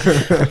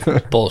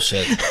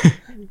 Bullshit.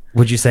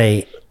 Would you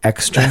say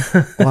extra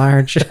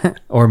large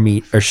or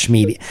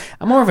schmedium?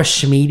 I'm more of a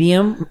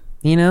schmedium,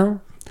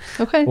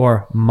 Okay.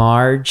 or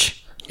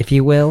Marge, if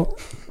you will.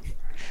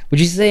 Would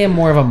you say I'm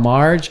more of a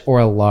Marge or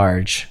a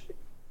large,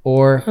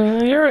 or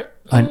You're,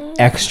 an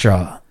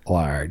extra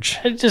large?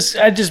 I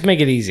just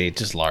make it easy.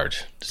 Just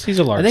large. Just use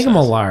a large. I think I'm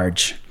a size.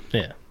 large.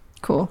 Yeah.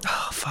 Cool.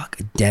 Oh fuck,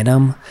 a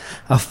denim,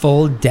 a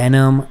full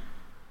denim.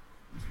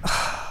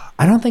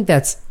 I don't think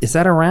is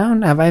that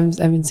around? I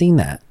haven't seen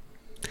that.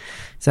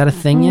 Is that a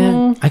thing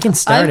yet? I can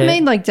start I've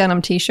it. made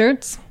denim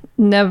t-shirts,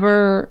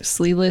 never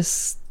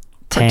sleeveless,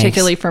 Tanks.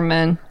 particularly for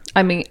men.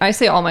 I mean, I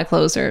say all my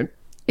clothes are,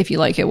 if you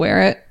like it,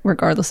 wear it,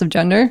 regardless of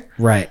gender.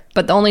 Right.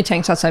 But the only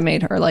tank tops I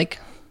made are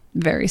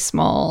very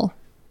small,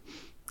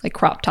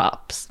 crop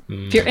tops.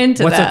 If you're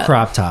into What's that, a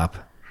crop top?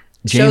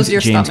 shows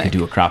your James stomach. could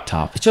do a crop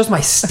top. It shows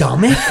my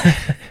stomach.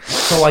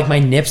 So my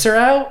nips are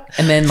out,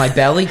 and then my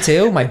belly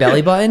too, my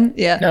belly button.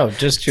 Yeah. No,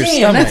 just your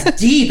Damn, stomach.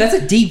 that's deep. That's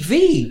a deep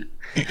V.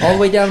 All the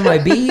way down to my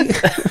B.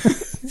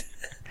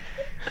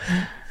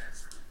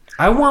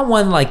 I want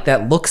one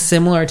that looks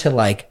similar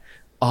to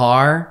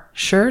our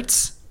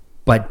shirts,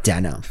 but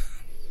denim.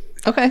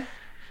 Okay.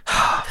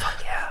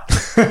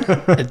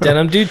 A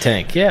denim dude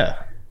tank.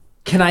 Yeah.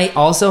 Can I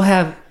also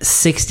have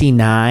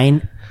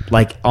 69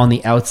 on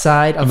the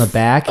outside, on the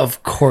back,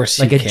 Of course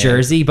you like a can.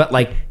 jersey, but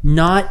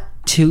not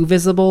too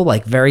visible,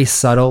 like very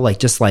subtle, like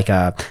just like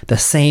the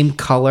same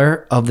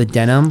color of the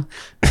denim,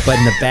 but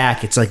in the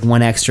back it's like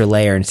one extra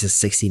layer and it's just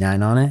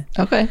 69 on it.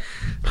 Okay.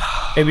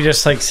 Maybe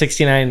just like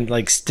 69,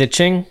 like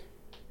stitching.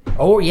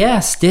 Oh yeah,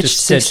 stitched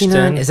Just stitched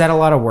 69. in. Is that a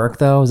lot of work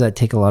though? Does that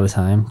take a lot of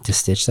time to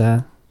stitch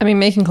that? I mean,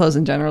 making clothes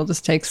in general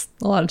just takes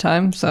a lot of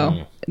time,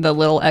 so the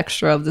little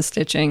extra of the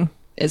stitching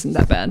isn't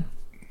that bad.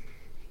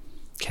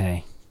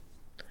 Okay.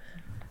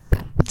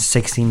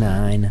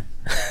 69.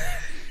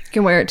 You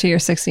can wear it to your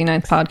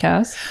 69th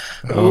podcast.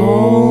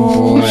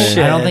 Shit.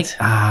 I don't think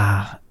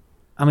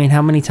I mean,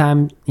 how many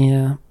times?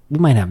 Yeah, we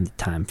might have the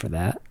time for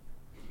that.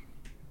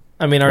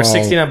 I mean, our Well-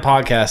 69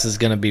 podcast is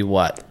going to be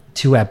what?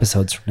 2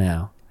 episodes from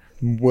now.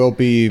 We'll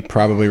be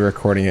probably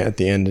recording it at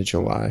the end of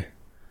July.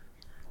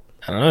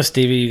 I don't know,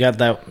 Stevie. You got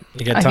that?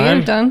 You got I hear time?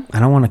 you're done. I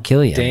don't want to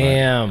kill you. but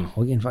Damn.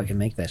 we can fucking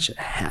make that shit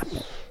happen.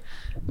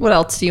 What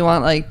else do you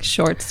want? Like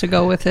shorts to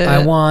go with it?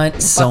 I want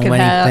so bucket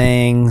many hat.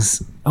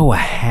 things. Oh, a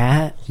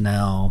hat?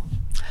 No.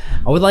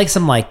 I would like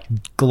some like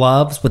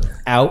gloves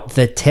without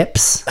the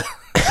tips.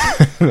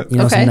 You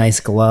know, Okay. some nice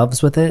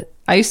gloves with it.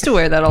 I used to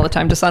wear that all the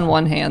time, just on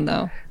one hand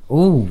though.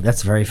 Ooh,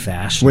 that's very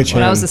fashionable. Which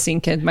When I hand? was a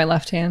scene kid, my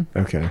left hand.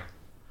 Okay.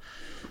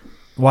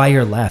 Why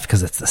your left?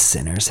 Because it's the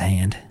sinner's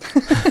hand.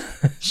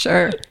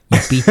 Sure. You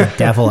beat the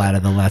devil out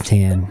of the left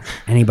hand.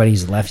 Anybody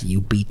who's left,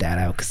 you beat that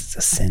out because it's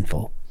a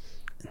sinful.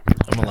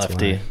 I'm a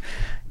lefty.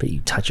 But you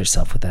touch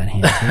yourself with that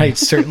hand. I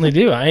certainly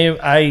do.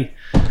 I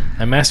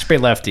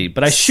masturbate lefty,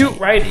 but I shoot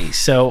righty,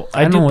 so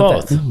I don't do know what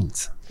both. that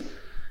means.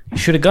 You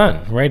shoot a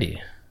gun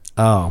righty.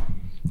 Oh,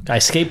 I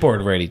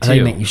skateboard righty thought you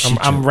too. meant you shoot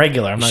I'm your-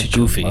 regular. I'm not shoot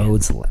your goofy.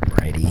 loads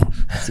righty.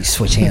 So you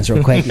switch hands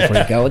real quick before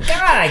you go. God,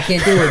 I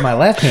can't do it with my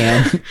left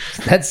hand.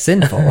 That's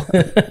sinful.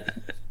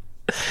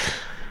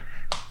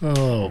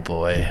 Oh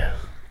boy.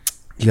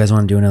 You guys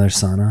want to do another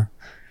sauna?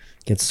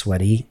 Get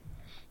sweaty.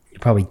 You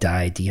probably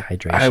die of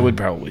dehydration. I would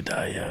probably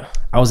die. Yeah.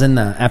 I was in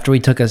the after we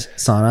took a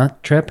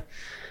sauna trip.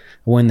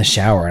 I went in the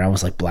shower and I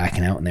was like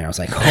blacking out in there. I was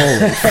like,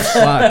 holy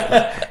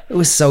fuck! It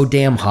was so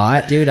damn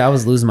hot, dude. I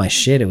was losing my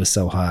shit. It was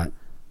so hot.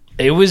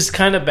 It was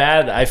kind of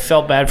bad. I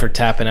felt bad for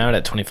tapping out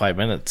at 25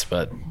 minutes,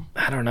 but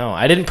I don't know.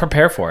 I didn't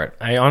prepare for it.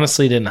 I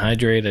honestly didn't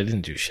hydrate. I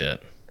didn't do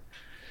shit.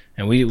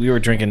 And we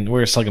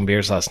were slugging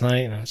beers last night,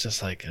 and I was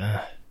just like,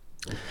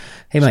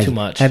 Hey, Mike, too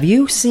much. have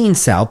you seen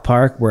South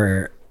Park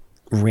where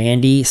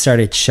Randy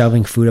started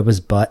shoving food up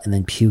his butt and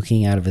then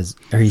puking out of his,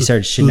 or he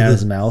started shitting out of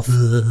his mouth?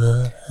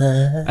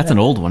 That's an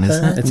old one,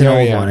 isn't it? It's an Oh,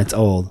 old yeah. one. It's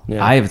old.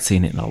 Yeah. I haven't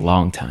seen it in a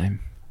long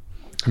time.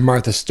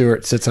 Martha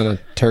Stewart sits on a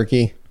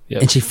turkey.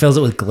 Yep. And she fills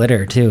it with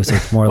glitter too, so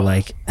it's more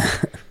like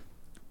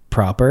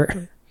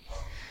proper.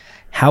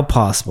 How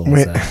possible is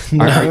Wait, that?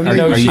 no, I don't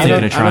are think- you I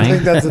don't- thinking of I don't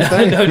think trying? that's a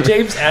thing. no,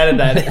 James added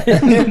that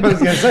in. I was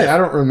gonna say I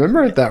don't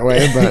remember it that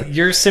way, but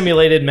Your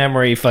simulated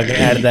memory fucking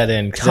added that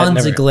in. 'cause that Tons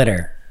never- of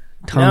glitter.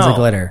 Tons No. of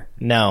glitter.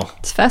 No.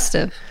 It's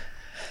festive.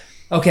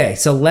 Okay,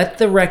 so let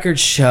the record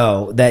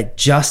show that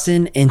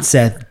Justin and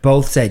Seth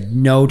both said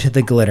no to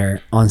the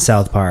glitter on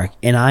South Park,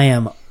 and I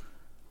am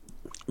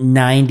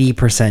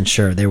 90%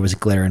 sure there was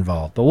glitter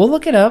involved. But we'll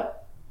look it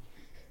up.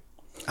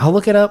 I'll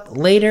look it up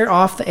later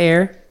off the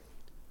air.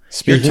 You're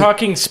speaking,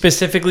 talking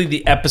specifically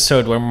the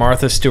episode where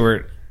Martha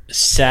Stewart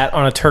sat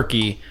on a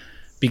turkey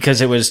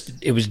because it was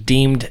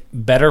deemed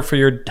better for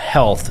your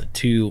health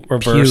to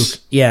reverse.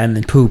 Puke. Yeah, and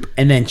then poop.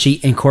 And then she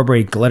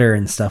incorporated glitter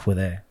and stuff with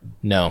it.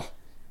 No,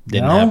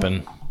 didn't No?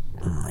 happen.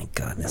 Oh my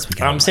goodness. We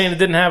got I'm saying it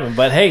didn't happen,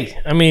 but hey,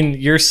 I mean,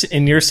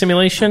 in your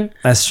simulation,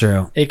 That's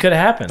true. it could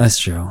have happened. That's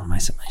true. My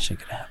simulation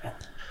could happen.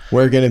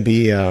 we're gonna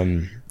be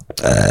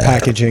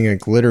packaging a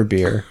glitter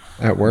beer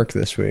at work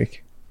this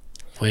week.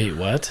 Wait,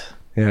 what?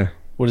 Yeah.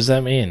 What does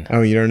that mean?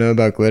 Oh, you don't know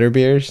about glitter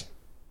beers?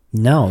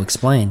 No,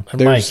 explain.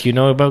 Mike, you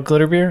know about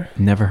glitter beer?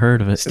 Never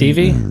heard of it.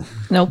 Stevie?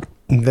 Nope.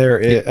 There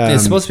is.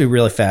 It's supposed to be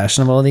really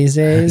fashionable these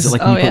days. Is it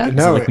like, Oh, when, you yeah? put, is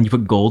No, it like it- when you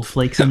put gold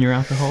flakes in your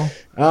alcohol?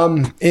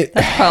 It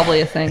That's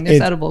probably a thing. There's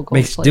It edible gold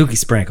Makes flakes. Dookie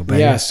sprinkle, baby.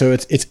 yeah. So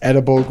it's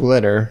edible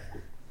glitter,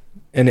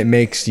 and it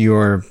makes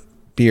your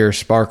beer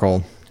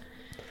sparkle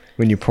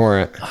when you pour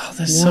it. Oh,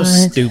 that's so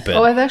stupid.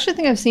 Oh,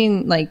 I've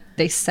seen like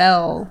they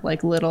sell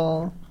like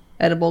little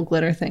edible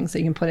glitter things that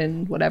you can put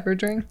in whatever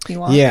drink you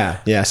want.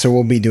 Yeah. So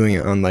we'll be doing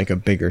it on like a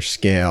bigger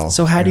scale.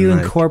 So how do you And,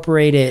 like,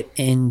 incorporate it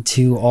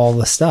into all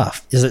the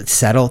stuff? Does it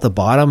settle at the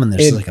bottom and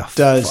there's It like a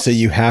does. So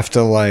you have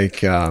to like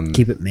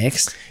keep it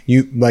mixed?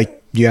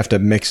 you have to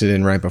mix it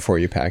in right before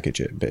you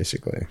package it,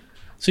 basically.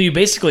 So you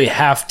basically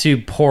have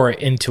to pour it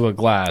into a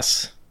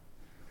glass.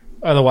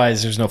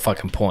 Otherwise, there's no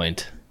fucking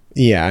point.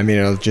 Yeah, I mean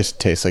it'll just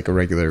taste like a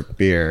regular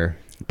beer.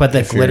 But the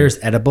If you're- glitter's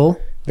edible.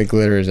 The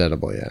glitter is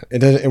edible. Yeah, it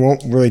doesn't. It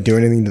won't really do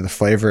anything to the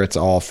flavor. It's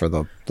all for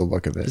the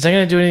look of Is it. that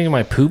going to do anything to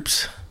my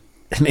poops?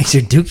 It makes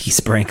your dookie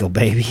sprinkle,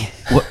 baby.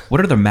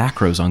 What are the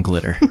macros on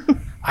glitter?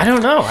 I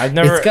don't know. I've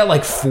never. It's got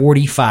like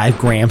 45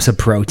 grams of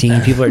protein.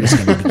 People are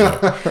just going to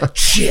get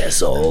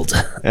chiseled.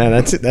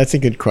 Yeah, that's a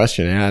good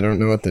question. Yeah, I don't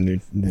know what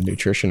the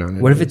nutrition on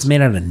it. What if is. it's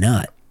made out of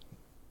nut?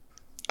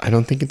 I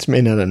don't think it's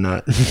made out of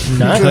nut.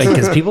 Nut?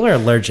 Because people are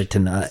allergic to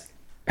nut.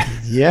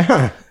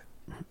 Yeah.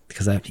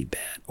 Because that'd be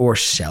bad. or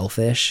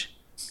shellfish.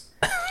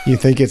 You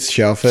think it's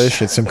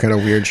shellfish? It's some kind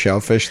of weird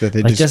shellfish that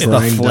they Like just just the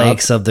grind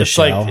flakes up. of the It's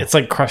shell. like it's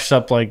like crushed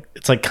up, like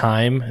it's like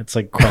chyme. It's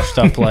like crushed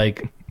up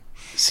like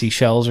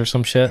seashells or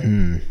some shit.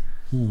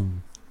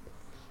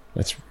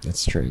 That's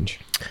strange.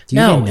 Do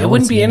you No, even know it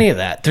wouldn't what's be in any of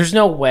that. There's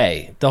no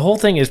way. The whole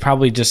thing is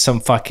probably just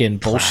some fucking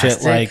bullshit.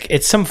 Plastic? Like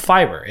it's some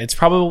fiber. It's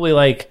probably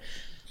like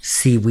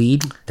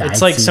seaweed? Dyed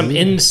it's like some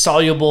seaweed?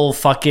 insoluble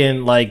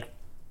fucking like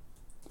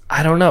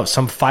I don't know,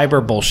 some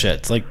fiber bullshit.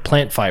 It's like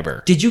plant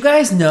fiber. Did you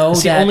guys know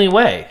It's the that? only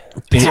way.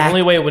 It's the Pack-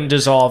 only way it wouldn't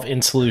dissolve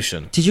in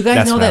solution. Did you guys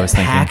That's know what I that was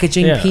thinking.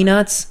 packaging Yeah.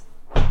 peanuts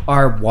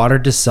are water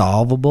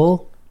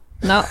dissolvable?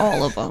 Not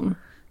all of them.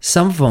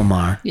 Some of them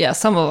are. Yeah,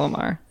 some of them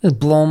are. It's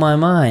blowing my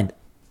mind.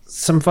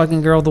 Some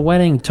fucking girl at the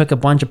wedding took a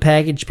bunch of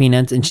packaged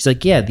peanuts and she's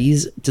like, yeah,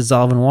 these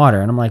dissolve in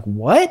water. And I'm like,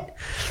 what?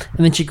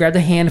 And then she grabbed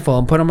a handful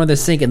and put them in the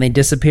sink and they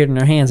disappeared in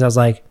her hands. I was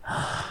like,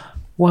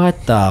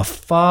 what the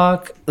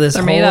fuck? This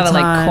They're whole made out of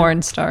like time-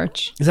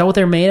 cornstarch. Is that what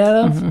they're made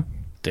out of? Mm-hmm.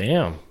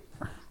 Damn.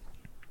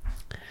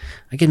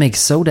 I could make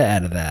soda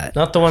out of that.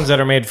 Not the ones that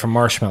are made from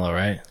marshmallow,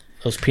 right?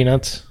 Those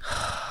peanuts.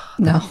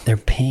 No. They're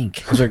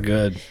pink. Those are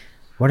good.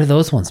 What are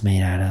those ones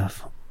made out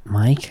of?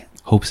 Mike?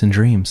 Hopes and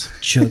dreams.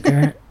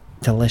 Sugar?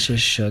 Delicious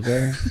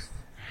sugar?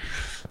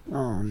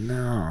 Oh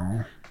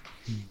no.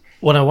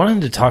 What I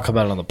wanted to talk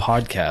about on the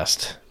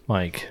podcast,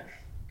 Mike,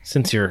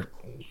 since you're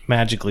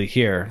magically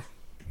here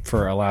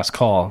for our last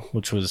call,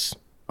 which was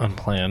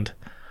unplanned,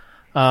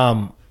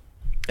 have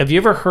you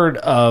ever heard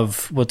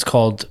of what's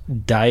called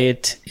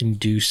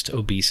diet-induced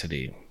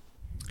obesity?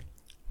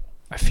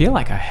 I feel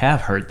like I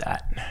have heard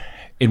that.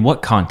 In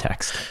what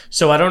context?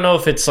 So I don't know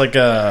if it's like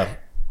a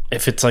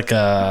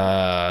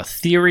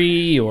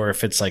theory or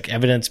if it's like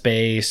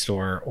evidence-based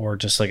or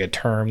just like a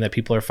term that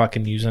people are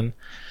fucking using.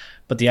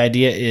 But the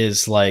idea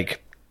is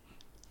like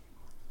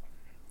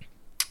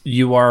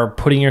you are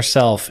putting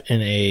yourself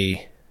in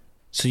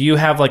so you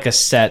have like a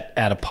set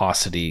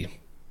adiposity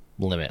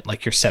limit,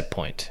 like your set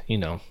point,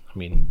 I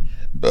mean.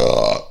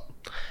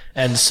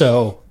 And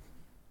so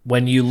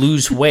when you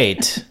lose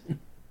weight,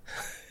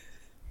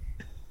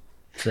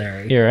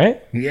 Sorry. you're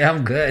right. Yeah,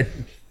 I'm good.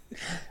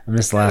 I'm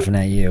just laughing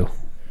at you.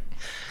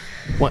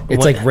 What,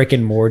 It's like Rick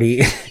and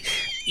Morty.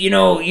 you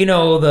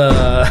know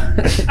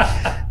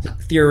the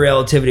theory of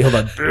relativity. Hold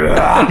on.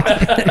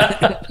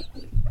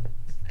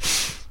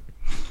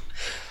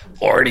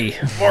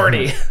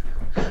 Morty,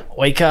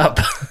 wake up.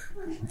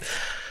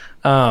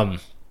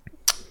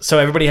 So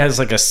everybody has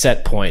like a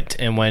set point,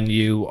 and when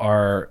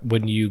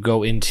you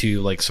go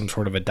into like some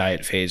sort of a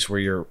diet phase where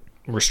you're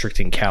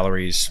restricting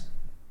calories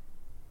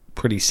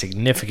pretty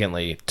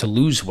significantly to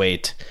lose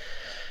weight,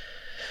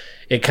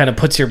 it kind of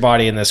puts your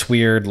body in this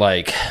weird,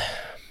 like,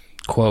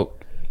 quote,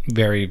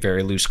 very,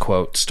 very loose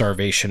quote,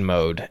 starvation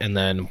mode. And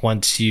then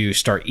once you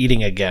start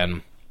eating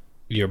again,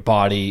 your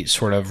body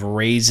sort of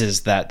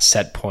raises that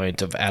set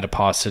point of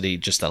adiposity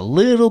just a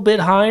little bit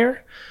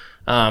higher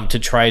to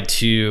try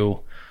to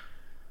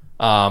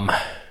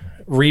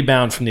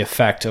rebound from the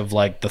effect of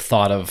like the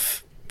thought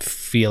of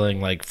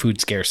feeling like food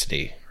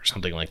scarcity or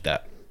something like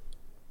that.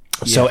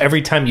 So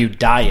every time you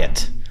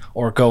diet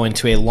or go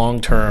into a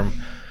long-term,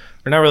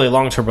 or not really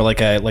long-term, but like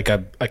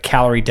a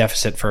calorie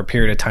deficit for a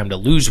period of time to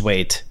lose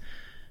weight,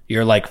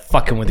 you're like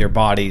fucking with your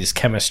body's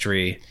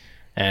chemistry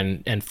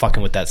and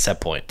fucking with that set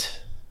point.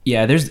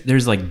 Yeah,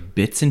 there's like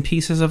bits and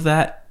pieces of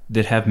that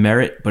have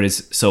merit, but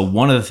so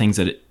one of the things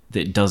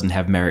that doesn't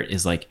have merit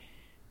is like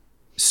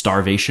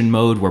starvation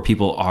mode, where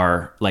people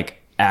are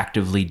like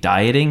actively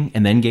dieting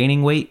and then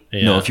gaining weight.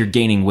 Yeah. No, if you're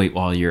gaining weight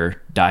while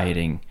you're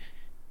dieting,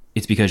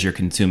 it's because you're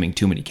consuming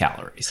too many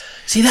calories.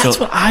 See, that's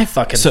what I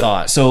fucking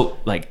thought. So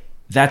like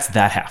that's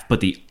that half. But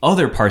the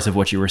other parts of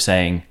what you were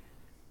saying,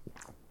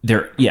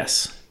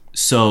 yes.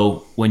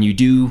 So when you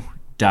do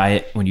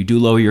diet, when you do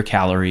lower your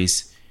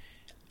calories,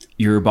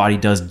 your body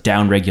does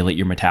downregulate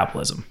your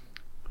metabolism.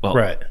 Well,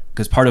 Right.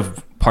 Because part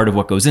of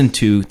what goes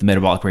into the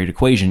metabolic rate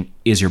equation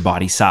is your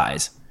body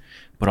size,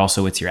 but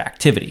also it's your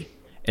activity.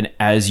 And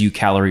as you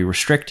calorie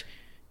restrict,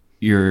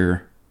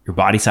 your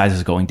body size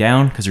is going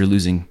down because you're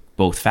losing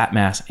both fat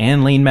mass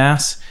and lean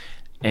mass.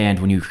 And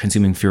when you're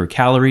consuming fewer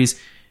calories,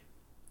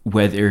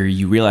 whether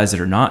you realize it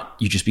or not,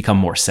 you just become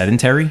more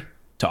sedentary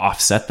to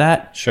offset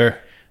that. Sure.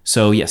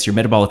 So yes, your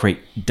metabolic rate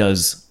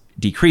does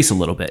decrease a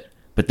little bit,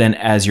 but then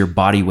as your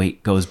body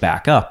weight goes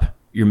back up,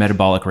 your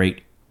metabolic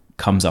rate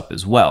comes up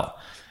as well.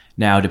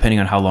 Now, depending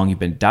on how long you've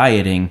been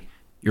dieting,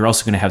 you're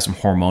also going to have some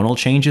hormonal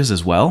changes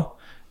as well.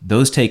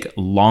 Those take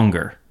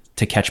longer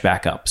to catch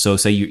back up. So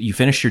say you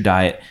finish your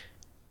diet,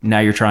 now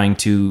you're trying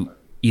to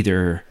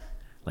either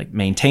like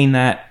maintain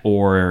that,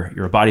 or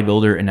you're a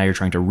bodybuilder and now you're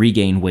trying to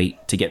regain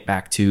weight to get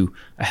back to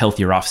a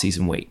healthier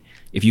off-season weight.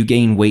 If you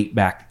gain weight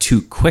back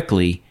too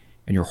quickly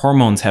and your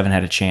hormones haven't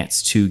had a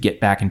chance to get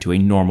back into a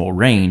normal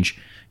range,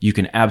 you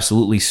can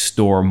absolutely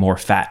store more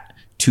fat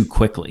too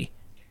quickly.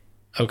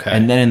 Okay.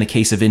 And then in the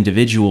case of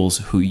individuals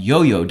who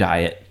yo-yo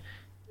diet,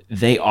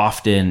 they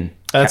often...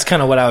 That's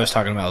kind of what I was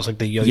talking about. It was like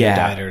the yo-yo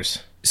Yeah.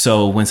 dieters.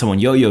 So when someone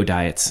yo-yo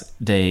diets,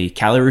 they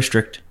calorie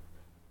restrict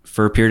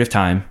for a period of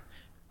time,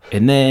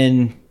 and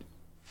then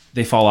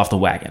they fall off the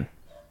wagon.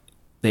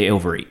 They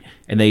overeat.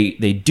 And they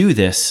do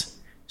this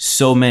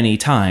so many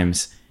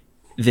times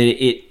that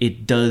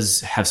it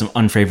does have some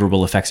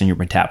unfavorable effects on your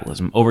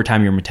metabolism. Over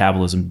time, your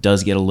metabolism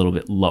does get a little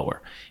bit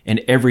lower. And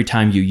every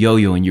time you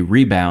yo-yo and you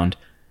rebound,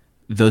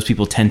 those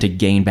people tend to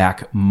gain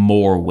back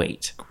more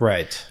weight.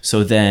 Right.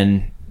 So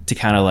then to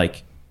kind of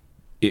like,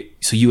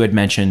 so you had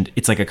mentioned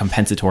it's like a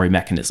compensatory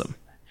mechanism.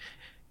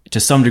 To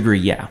some degree,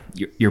 yeah,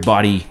 your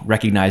body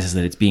recognizes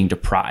that it's being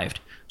deprived.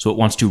 So it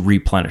wants to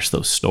replenish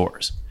those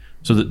stores.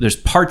 So there's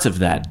parts of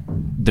that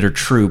that are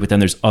true, but then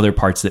there's other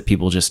parts that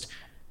people just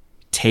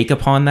take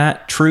upon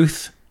that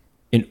truth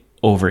and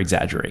over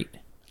exaggerate,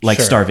 like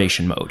Sure.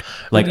 starvation mode.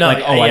 Like, No,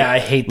 like I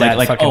hate that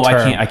Like, fucking oh,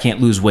 term. I can't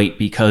lose weight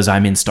because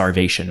I'm in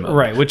starvation mode.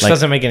 Right, which Like,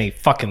 doesn't make any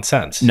fucking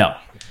sense. No,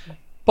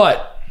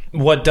 But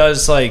what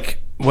does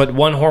what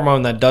one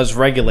hormone that does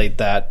regulate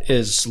that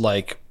is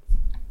like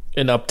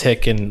an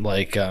uptick in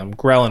like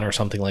ghrelin or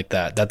something like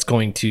that. That's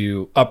going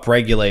to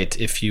upregulate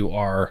if you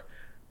are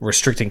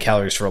restricting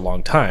calories for a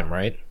long time,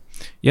 right?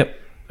 Yep.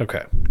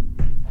 Okay.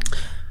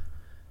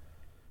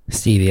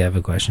 Stevie, I have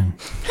a question.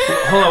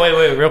 Hold on,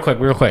 wait, real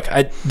quick.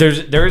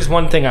 There is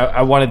one thing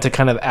I wanted to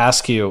kind of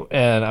ask you,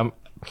 and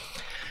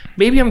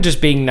maybe I'm just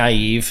being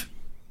naive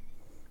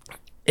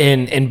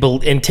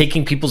in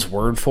taking people's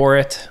word for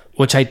it,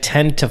 which I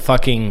tend to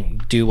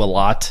fucking do a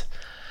lot.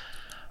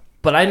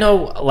 But I know,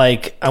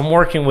 like, I'm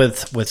working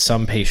with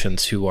some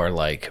patients who are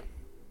like,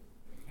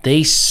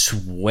 they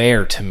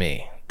swear to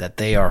me that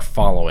they are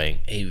following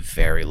a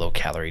very low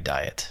calorie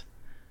diet,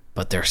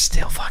 but they're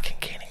still fucking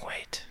gaining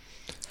weight.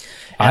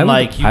 And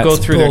like, you go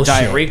through their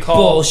diet recall.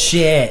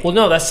 Bullshit. Well,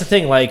 no, that's the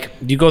thing. Like,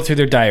 you go through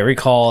their diet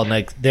recall, and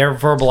like they're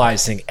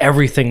verbalizing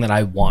everything that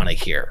I want to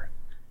hear.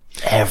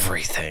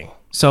 Everything.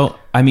 So,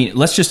 I mean,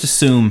 let's just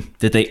assume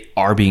that they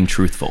are being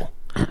truthful.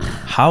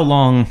 How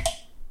long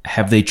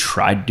have they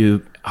tried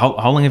to, how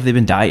long have they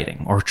been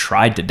dieting or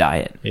tried to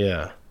diet?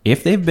 Yeah.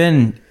 If they've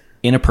been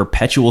in a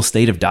perpetual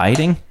state of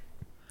dieting,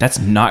 that's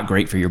not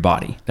great for your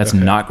body. That's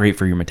not great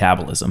for your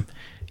metabolism.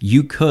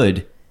 You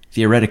could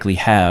theoretically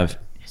have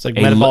It's like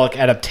a metabolic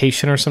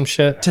adaptation or some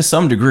shit. to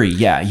some degree,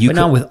 yeah. You But could,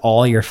 not with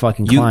all your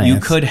fucking you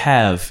clients. could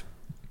have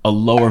a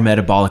lower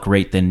metabolic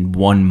rate than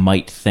one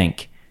might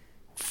think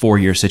for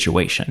your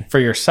situation. For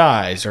your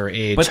size or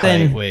age, But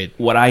then height, weight.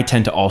 what I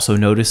tend to also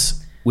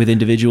notice with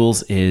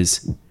individuals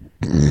is,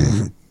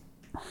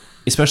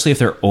 especially if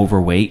they're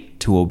overweight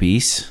to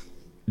obese,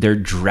 they're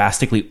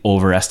drastically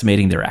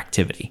overestimating their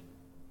activity.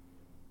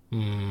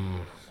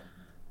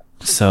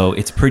 So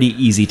it's pretty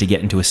easy to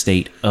get into a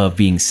state of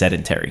being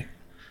sedentary.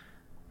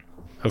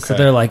 Okay. So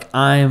they're like,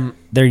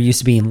 they're used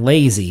to being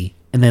lazy,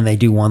 and then they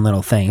do one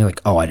little thing. You're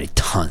like, oh, I did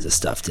tons of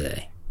stuff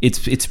today.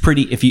 It's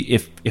pretty,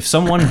 if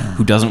someone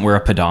who doesn't wear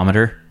a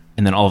pedometer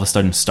and then all of a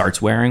sudden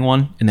starts wearing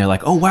one and they're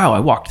like, oh wow, I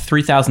walked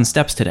 3,000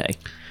 steps today.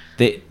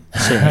 They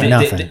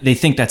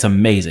think that's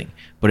amazing.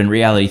 But in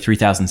reality,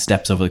 3,000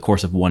 steps over the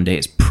course of one day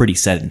is pretty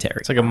sedentary.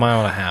 It's like a mile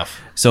and a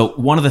half. So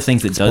one of the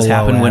things that does below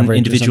happen when average or some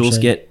individuals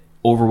shit. get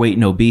overweight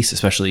and obese,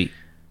 especially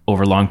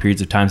over long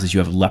periods of times, is you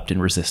have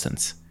leptin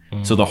resistance.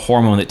 So the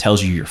hormone that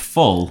tells you you're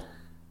full,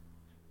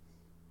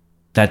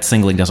 that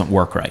signaling doesn't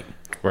work right.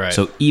 Right.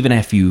 So even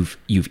if you've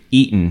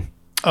eaten,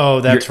 Oh,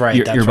 that's right.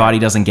 Your, that's your right. body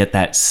doesn't get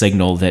that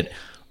signal that,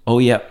 oh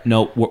yeah,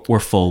 no, we're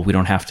full. We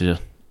don't have to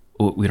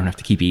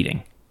keep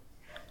eating.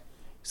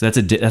 So that's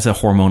a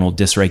hormonal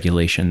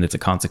dysregulation that's a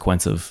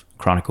consequence of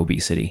chronic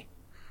obesity.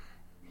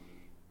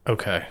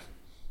 Okay.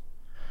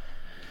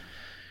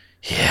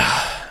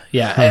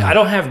 Yeah. I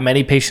don't have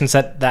many patients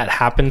that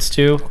happens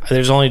to.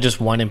 There's only just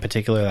one in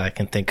particular that I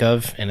can think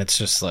of, and it's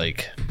just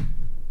like,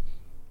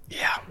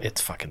 yeah, it's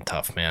fucking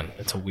tough, man.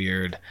 It's a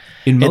weird.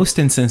 In most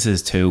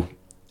instances, too,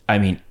 I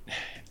mean,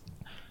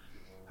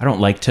 I don't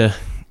like to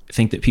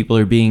think that people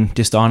are being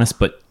dishonest,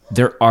 but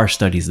there are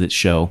studies that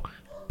show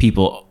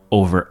people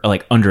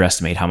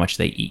underestimate how much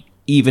they eat,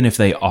 even if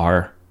they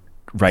are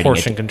writing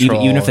Portion it.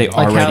 control. Even if they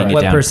are Like writing it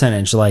what down.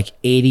 percentage? Like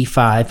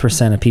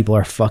 85% of people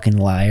are fucking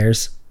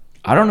liars.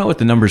 I don't know what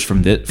the numbers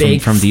from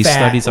Big from these fat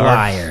studies are,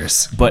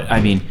 liars. but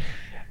I mean,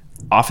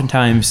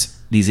 oftentimes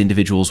these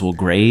individuals will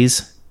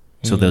graze,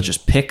 so they'll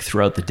just pick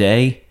throughout the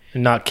day,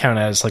 Not count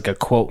as like a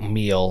quote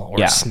meal or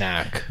Yeah.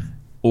 snack.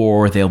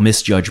 or they'll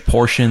misjudge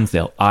portions,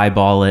 they'll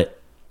eyeball it.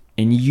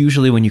 And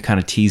usually when you kind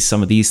of tease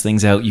some of these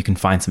things out, you can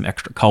find some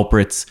extra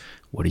culprits.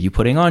 What are you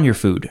putting on your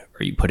food?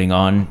 Are you putting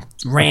on,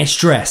 Ranch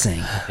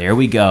dressing. there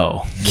we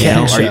go. You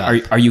know,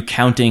 Ketchup. are you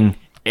counting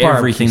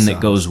everything Barbecue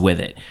that goes with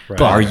it? Right.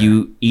 Are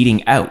you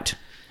eating out?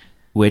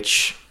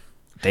 Which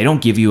they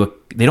don't give you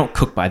they don't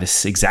cook by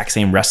this exact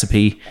same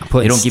recipe.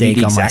 putting They don't give you steak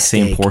the on my exact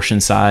same steak.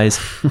 portion size.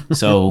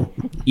 So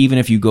even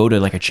if you go to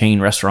like a chain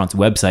restaurant's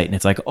website and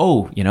it's like,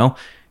 oh, you know,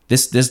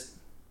 this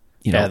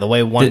you know, Yeah, the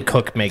way one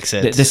cook makes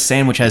it. this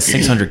sandwich has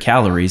 600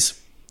 calories.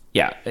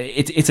 Yeah,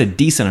 it's a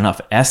decent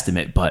enough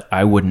estimate, but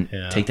I wouldn't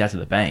take that to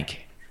the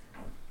bank.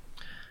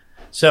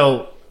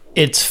 So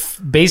it's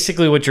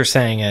basically what you're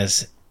saying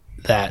is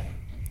that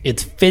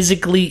it's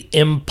physically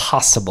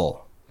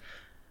impossible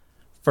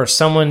for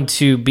someone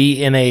to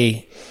be in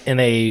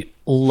a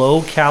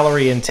low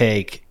calorie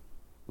intake,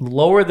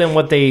 lower than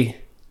what they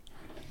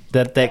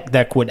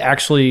that would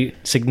actually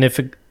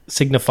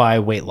signify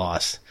weight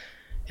loss.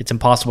 It's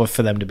impossible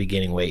for them to be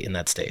gaining weight in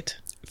that state.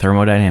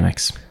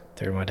 Thermodynamics.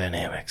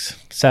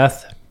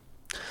 Seth,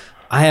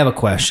 I have a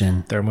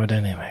question.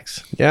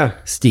 thermodynamics. Yeah.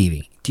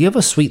 Stevie, do you have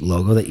a sweet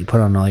logo that you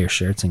put on all your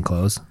shirts and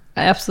clothes?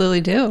 I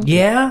absolutely do.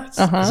 Yeah?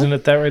 Isn't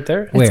it that right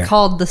there? Where? It's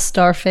called the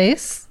Star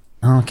Face.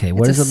 Okay,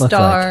 what It's does a it look like?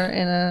 star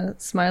and a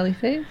smiley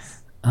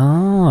face.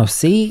 Oh,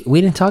 see?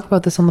 We didn't talk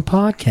about this on the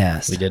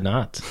podcast. We did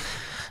not.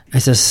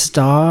 It's a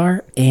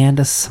star and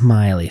a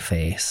smiley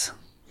face.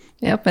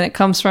 Yep, and it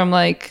comes from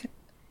like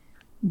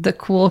the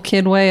cool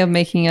kid way of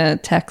making a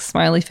text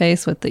smiley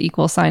face with the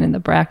equal sign in the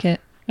bracket,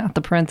 not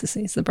the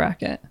parentheses, the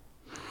bracket.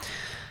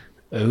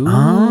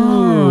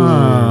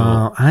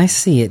 Oh, I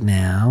see it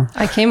now.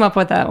 I came up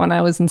with that when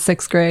I was in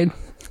 6th grade.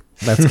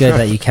 That's good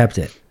that you kept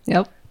it.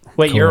 Yep.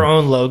 Wait, your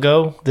own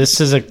logo?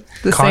 This is a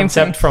same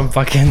concept thing. from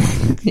fucking.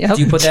 Yep.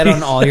 Do you put that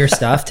on all your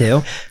stuff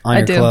too? On I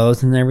your do.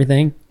 clothes and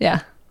everything?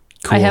 Yeah.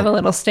 Cool. I have a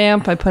little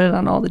stamp. I put it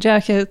on all the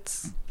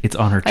jackets. It's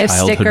on her I have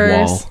childhood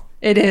stickers. wall.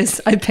 It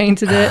is. I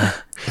painted it.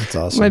 That's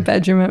in awesome. my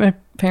bedroom at my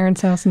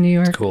parents' house in New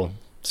York. Cool.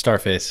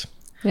 Starface.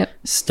 Yep.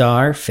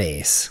 Star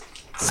face.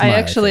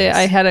 I Smiley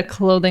face. had a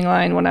clothing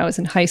line when I was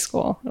in high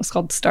school. It was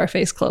called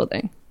Starface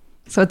Clothing.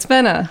 So it's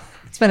been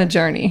a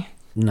journey.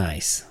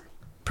 Nice.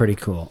 Pretty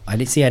cool. I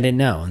didn't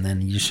know, and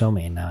then you just show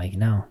me, and now I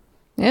know.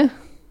 Yeah.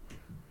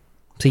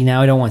 See,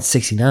 now I don't want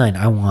 69.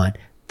 I want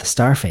the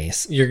star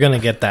face. You're gonna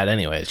get that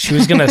anyways. She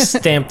was gonna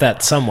stamp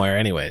that somewhere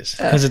anyways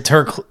because it's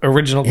her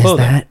original Is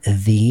clothing. that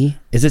the?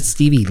 Is it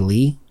Stevie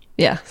Lee?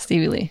 Yeah.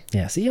 Stevie Lee.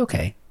 Yeah. See,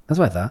 okay, that's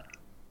what I thought.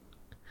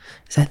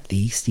 Is that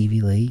the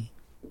Stevie Lee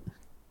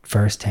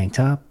first tank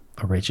top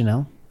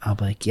original? I'll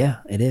be like, yeah,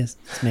 it is.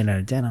 It's made out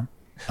of denim.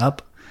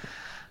 Up,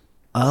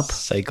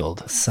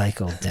 Cycled.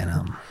 cycled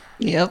denim.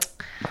 Yep.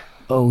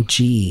 OG,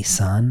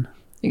 son.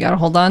 You got to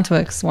hold on to it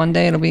because one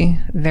day it'll be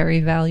very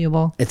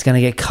valuable. It's gonna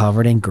get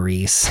covered in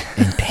grease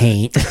and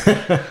paint,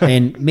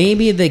 and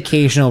maybe the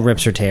occasional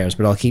rips or tears,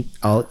 but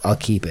I'll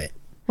keep it.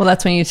 Well,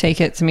 that's when you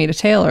take it to me to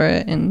tailor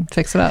it and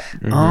fix it up.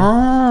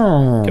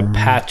 Oh,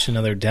 Patch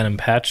another denim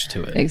patch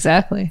to it.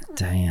 Exactly.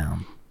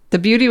 damn. The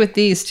beauty with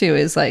these too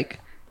is like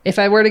if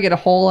I were to get a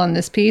hole on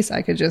this piece,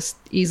 I could just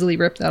easily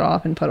rip that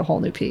off and put a whole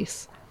new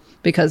piece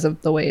because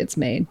of the way it's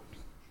made.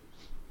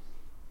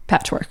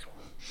 Patchwork.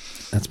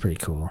 That's pretty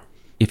cool.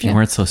 If you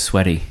weren't so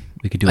sweaty,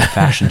 we could do a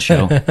fashion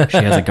show. She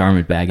has a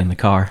garment bag in the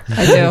car.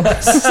 I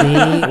do.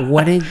 See,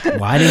 why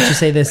didn't you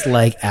say this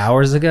like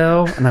hours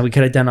ago? And then we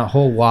could have done a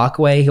whole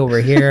walkway over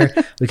here.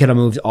 We could have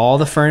moved all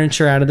the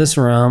furniture out of this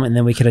room, and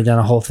then we could have done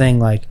a whole thing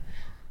like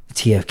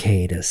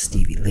TFK to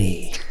Stevie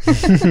Lee.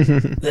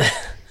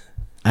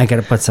 I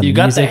gotta put some. You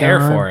got the music hair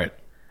on. for it.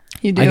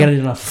 You do. I gotta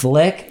do a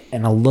flick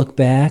and a look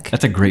back.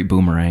 That's a great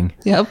boomerang.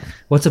 Yep.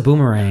 What's a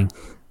boomerang?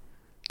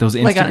 Those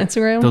Like on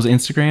Instagram? Those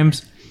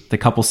Instagrams, the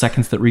couple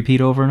seconds that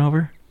repeat over and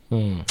over. I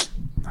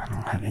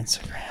don't have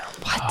Instagram.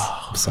 What?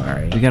 I'm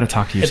sorry. We got to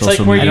talk to your It's like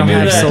social where you media do I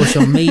don't have that. manager.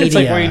 social media. It's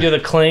like where you do the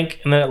clink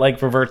and then it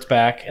like reverts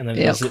back and then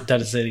Yep.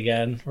 does it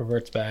again,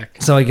 reverts back.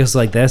 So it goes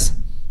like this,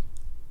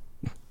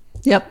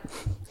 Yep.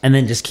 and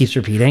then just keeps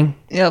repeating.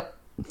 Yep.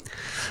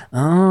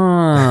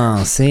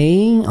 Oh,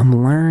 see,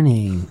 I'm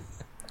learning.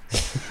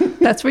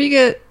 That's where you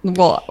get,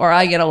 well, or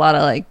I get a lot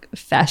of like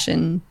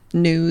fashion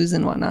news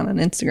and whatnot on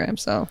Instagram.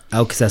 So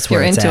Oh, because that's if you're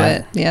where it's into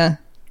at. it. Yeah.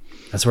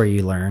 That's where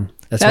you learn.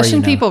 That's Fashion where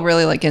you know. people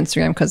really like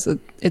Instagram because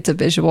it's a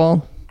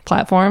visual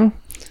platform.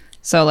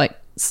 So like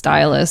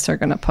stylists are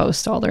going to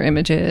post all their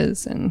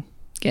images and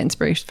get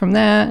inspiration from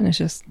that. And it's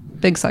just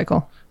big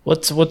cycle.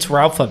 What's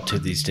Ralph up to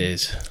these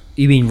days?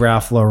 You mean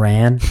Ralph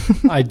Lauren?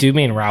 I do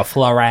mean Ralph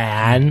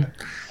Lauren.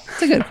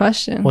 That's a good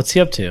question. What's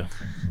he up to?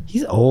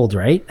 He's old,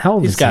 right? How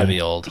old He's is got to he?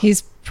 be old.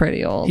 He's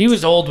pretty old. He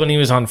was old when he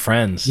was on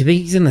Friends. You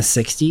think he's in the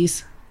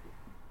 60s?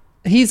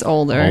 He's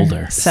older.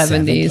 Older.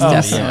 70s, Oh,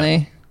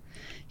 definitely.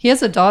 He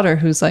has a daughter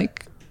who's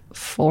like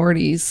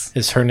 40s.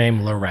 Is her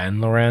name Loren?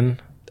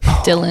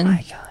 Dylan.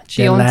 my God.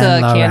 She owns a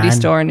Dylan candy Lauren.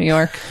 store in New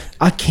York.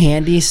 A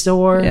candy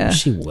store? Yeah.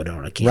 She would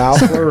own a candy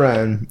Ralph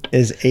Lauren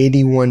is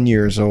 81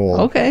 years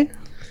old. Okay.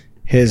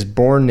 His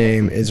born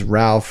name is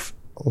Ralph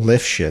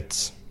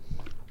Lifshitz.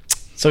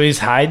 So he's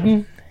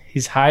hiding?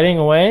 He's hiding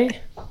away?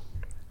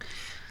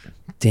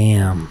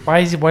 Damn.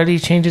 Why did he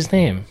change his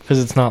name?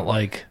 Because it's not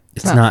like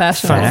It's not not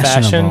fashionable.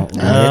 fashionable. Fashion?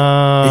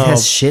 It has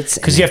Oh. shits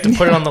in because you have to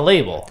put it on the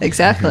label.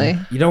 Exactly.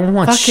 You don't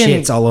want Fucking-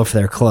 shits all over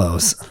their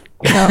clothes.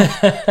 No.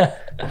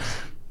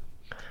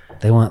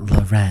 They want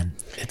Lauren.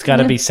 It's got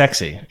to be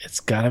sexy. It's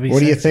got to be. What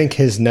do you sexy. think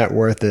his net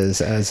worth is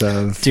as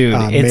of Dude,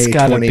 it's May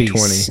gotta be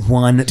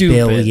 2020? $1 Stupid.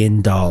 billion.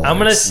 I'm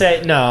gonna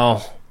say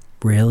no.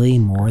 Really?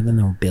 More than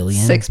a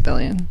billion? 6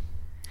 billion.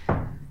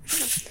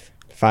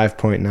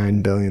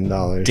 $5.9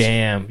 billion.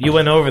 Damn, you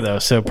went over though.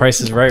 So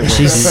Price is Right.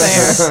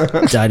 She's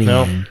Fair. studying.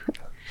 No.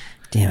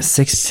 Damn,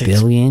 $6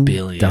 billion.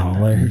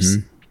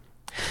 billion.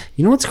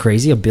 You know what's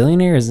crazy? A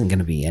billionaire isn't going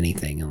to be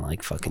anything in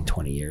like fucking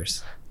 20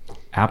 years.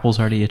 Apple's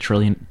already a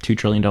 $2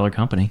 trillion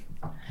company.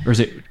 Or is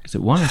it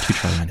 1 or 2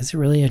 trillion? Is it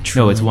really a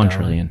trillion? No, it's $1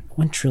 trillion.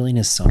 1 trillion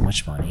is so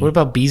much money. What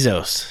about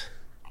Bezos?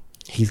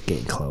 He's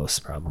getting close,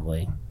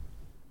 probably.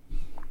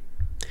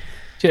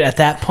 Dude, at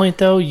that point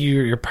though,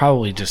 you're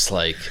probably just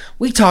like,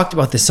 We talked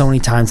about this so many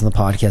times on the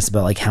podcast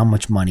about like how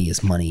much money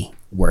is money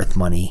worth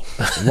money.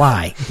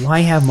 Why?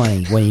 Why have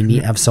money when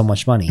you have so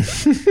much money?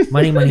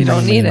 Money,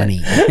 don't need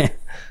money.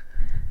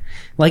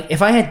 Like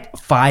if I had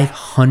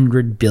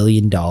 $500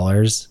 billion,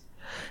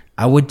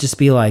 I would just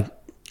be like,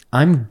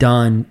 I'm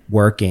done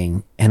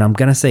working and I'm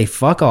going to say,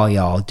 fuck all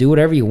y'all, do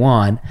whatever you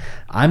want.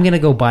 I'm going to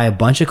go buy a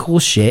bunch of cool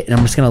shit and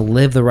I'm just going to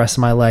live the rest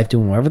of my life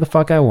doing whatever the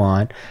fuck I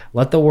want.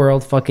 Let the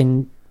world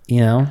fucking,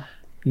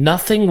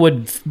 nothing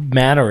would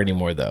matter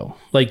anymore though.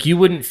 Like you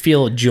wouldn't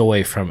feel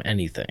joy from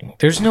anything.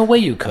 There's no way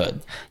you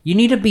could. You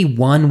need to be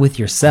one with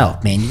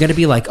yourself, man. You got to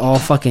be like all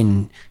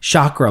fucking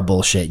chakra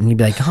bullshit and you'd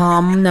be like,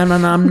 nom nom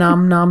nom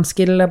nom nom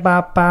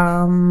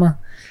skittle-bop-bum.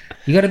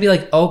 You got to be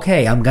like,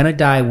 okay, I'm going to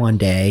die one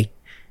day.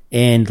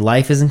 And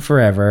life isn't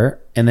forever.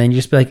 And then you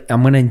just be like,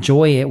 I'm going to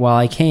enjoy it while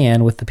I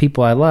can with the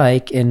people I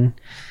like.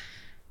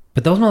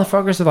 But those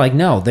motherfuckers are like,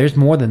 no, there's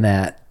more than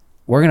that.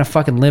 We're going to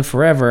fucking live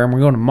forever and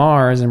we're going to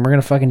Mars and we're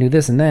going to fucking do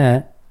this and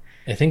that.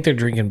 I think they're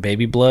drinking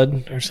baby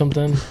blood or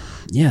something.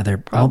 Yeah, they're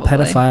Probably. all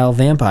pedophile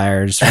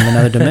vampires from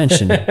another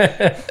dimension.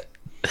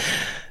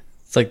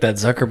 It's like that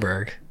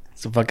Zuckerberg.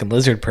 It's a fucking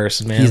lizard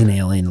person, man. He's an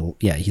alien.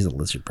 Yeah, he's a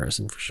lizard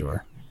person for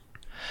sure.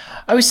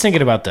 I was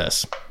thinking about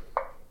this.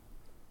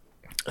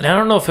 And I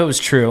don't know if it was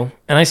true.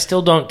 And I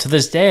still don't, to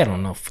this day, I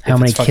don't know if How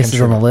many it's fucking kisses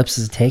true. on the lips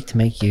does it take to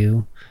make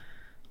you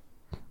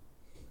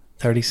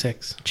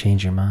 36.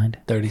 change your mind?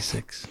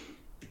 36.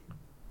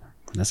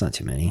 That's not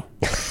too many.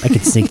 I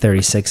could sneak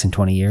 36 in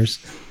 20 years.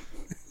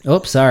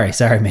 Oops, sorry,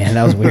 man.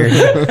 That was weird.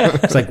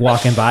 It's like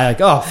walking by, like,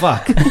 oh,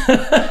 fuck.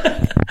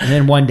 And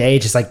then one day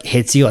it just like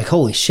hits you like,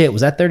 holy shit,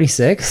 was that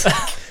 36?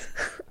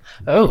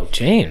 Oh,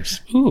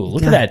 James. Ooh,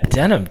 look at that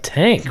denim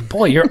tank.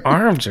 Boy, your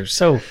arms are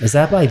so... Is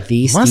that by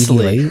the Stevie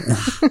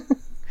Muscly. Lee?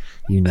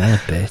 You know it,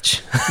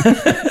 bitch.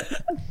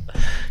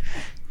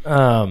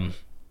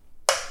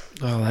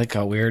 Oh, that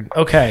got weird.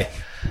 Okay.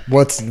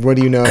 What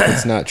do you know if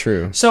it's not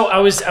true? So I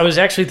was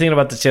actually thinking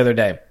about this the other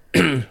day.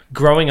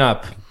 Growing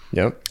up,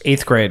 Yep.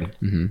 8th grade,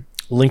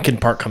 Linkin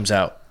Park comes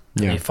out.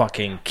 And Yeah. they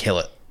fucking kill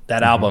it.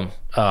 That album,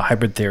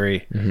 Hybrid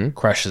Theory,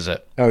 crushes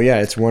it. Oh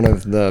yeah, it's one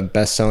of the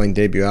best-selling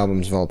debut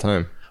albums of all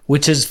time.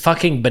 Which is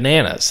fucking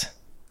bananas.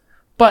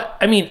 But,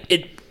 I mean,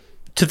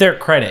 to their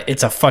credit,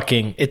 it's a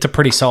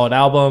pretty solid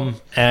album.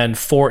 And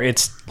for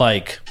its,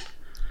 like,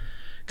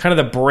 kind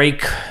of the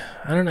break...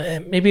 I don't know.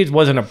 Maybe it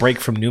wasn't a break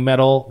from nu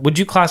metal. Would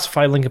you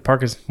classify Linkin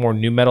Park as more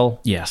nu metal?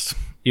 Yes.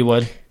 You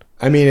would?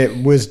 I mean,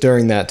 it was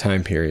during that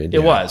time period.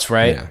 It was,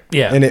 right?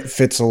 Yeah. And it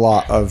fits a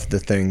lot of the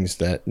things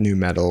that nu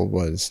metal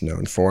was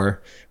known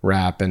for.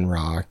 Rap and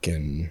rock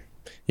and,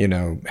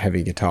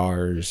 heavy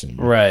guitars. And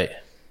Right.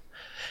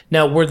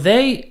 Now, were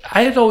they...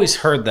 I had always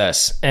heard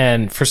this,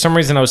 and for some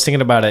reason I was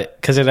thinking about it,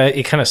 because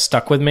it kind of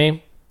stuck with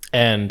me.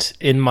 And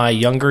in my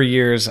younger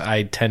years,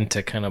 I tend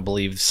to kind of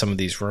believe some of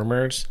these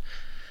rumors.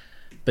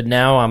 But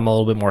now I'm a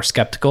little bit more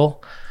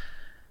skeptical.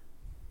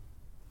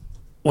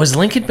 Was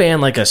Linkin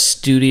Band like a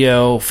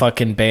studio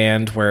fucking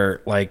band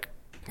where like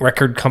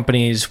record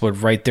companies would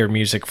write their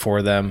music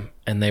for them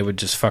and they would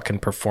just fucking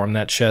perform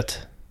that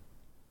shit?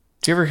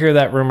 Do you ever hear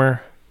that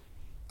rumor?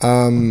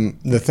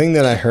 The thing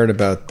that I heard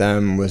about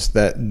them was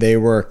that they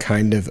were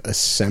kind of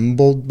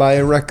assembled by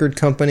a record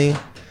company.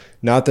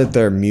 Not that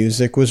their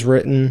music was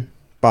written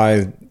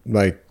by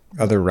like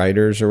other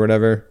writers or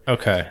whatever.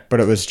 Okay. But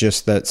it was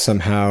just that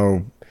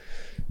somehow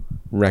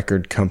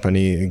record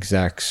company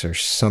execs or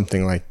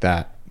something like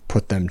that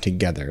put them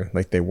together.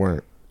 Like they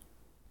weren't.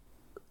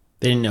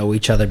 They didn't know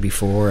each other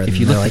before. And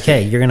they're like,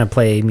 hey, you're going to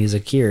play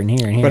music here and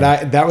here and here.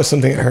 But that was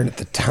something I heard at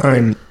the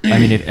time. I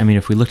mean,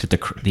 if we looked at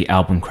the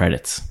album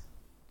credits,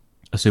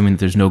 assuming that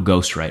there's no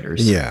ghostwriters,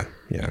 Yeah.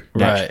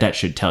 Right. that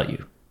should tell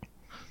you.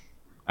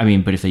 I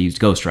mean, but if they used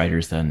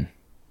ghostwriters, then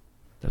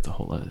that's a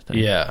whole other thing.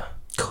 Yeah.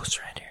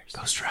 Ghostwriters.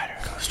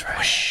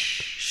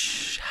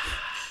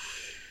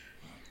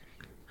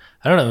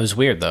 I don't know. It was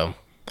weird though.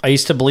 I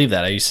used to believe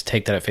that. I used to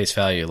take that at face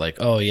value. Like,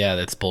 oh yeah,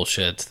 that's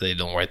bullshit. They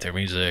don't write their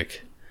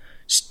music.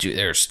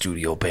 They're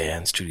studio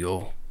band,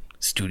 studio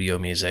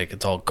music.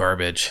 It's all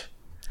garbage.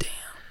 Damn.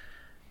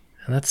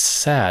 And that's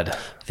sad.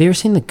 Have you ever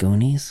seen The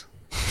Goonies?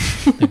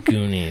 The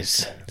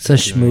Goonies.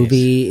 It's a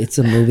movie. It's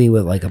a movie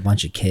with like a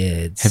bunch of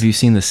kids. Have you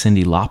seen the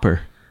Cyndi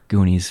Lauper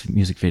Goonies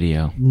music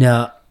video?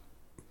 No.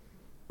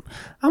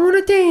 I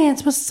want to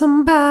dance with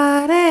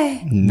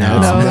somebody.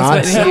 No, No,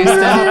 it's that's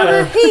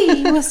not.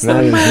 Whitney Houston.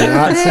 That is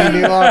not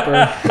Cyndi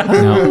Lauper.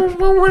 No.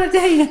 I want to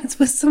dance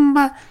with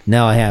somebody.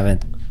 No, I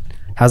haven't.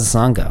 How's the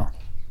song go?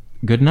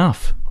 Good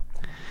enough.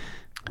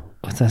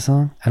 What's that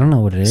song? I don't know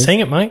what it is. Sing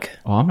it, Mike.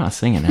 Oh, I'm not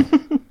singing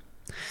it.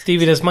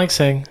 Stevie, does Mike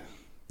sing?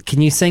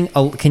 Can you sing?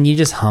 Oh, can you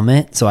just hum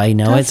it so I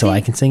know it so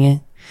I can sing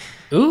it?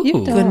 Ooh.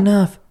 You Good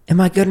enough. Am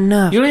I good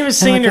enough? You don't even Am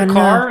sing I in your good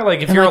car? enough? Like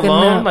if Am you're I good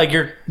alone, enough? like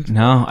you're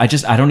No, I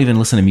don't even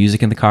listen to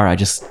music in the car. I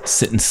just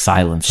sit in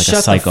silence like a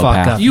Shut the fuck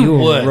psychopath. up. You a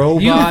would.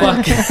 robot. You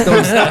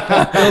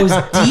fucking those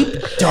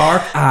deep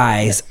dark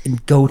eyes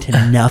go to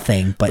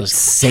nothing but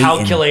Satan.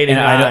 calculating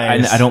And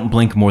eyes. I don't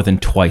blink more than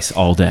twice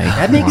all day.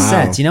 That makes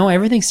sense. You know,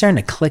 everything's starting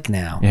to click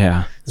now.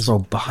 Yeah. It's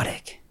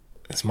robotic.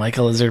 Is Mike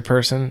a lizard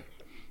person?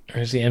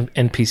 Or is he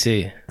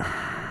NPC?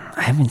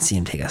 I haven't seen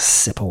him take a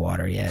sip of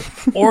water yet.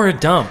 Or a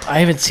dump? I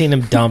haven't seen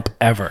him dump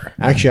ever.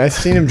 Actually, I've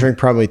seen him drink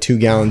probably 2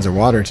 gallons of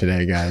water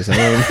today, guys. I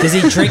mean, Does he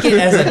drink it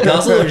as a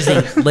guzzle or does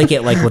he lick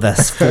it like with a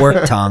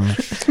fork tongue?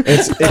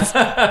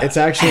 it's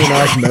actually an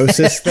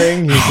osmosis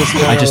thing. He's just I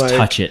kinda just like,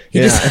 touch it.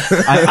 Yeah.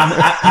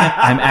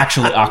 I'm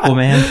actually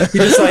Aquaman.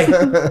 You're just like,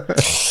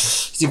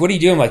 he's like, what are you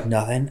doing? I'm like,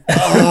 nothing.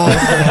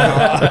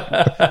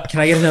 Can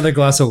I get another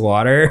glass of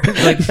water?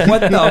 Like, what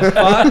the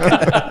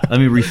fuck? Let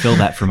me refill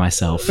that for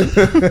myself.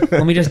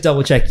 Let me just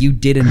double check. You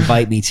did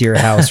invite me to your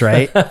house,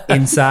 right?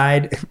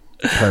 Inside?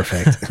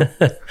 Perfect.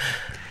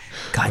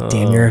 God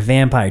damn, you're a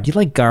vampire. Do you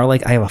like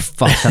garlic? I have a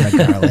fuck ton of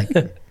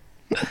garlic.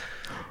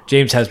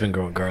 James has been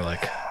growing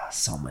garlic.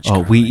 So much Oh,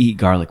 garlic. we eat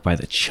garlic by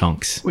the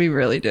chunks. We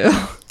really do.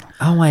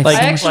 Oh, my Like-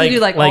 I actually do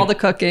like all like- the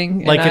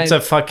cooking. Like and it's a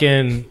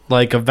fucking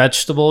like a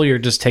vegetable. You're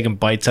just taking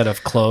bites out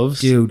of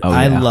cloves. Dude, Oh,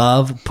 I yeah.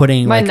 love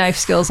putting my like, knife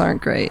skills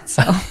aren't great,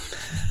 so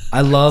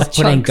I love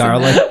putting chunks in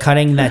garlic,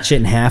 cutting that shit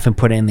in half and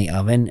put it in the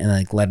oven and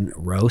like letting it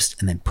roast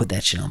and then put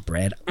that shit on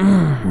bread.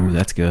 Ooh,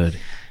 that's good.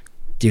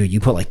 Dude, you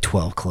put like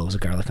 12 cloves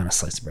of garlic on a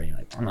slice of bread. You're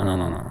like,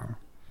 no.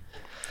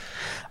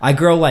 I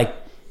grow like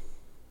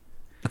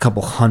a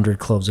couple hundred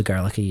cloves of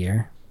garlic a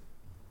year.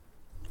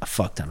 A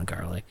fuck ton of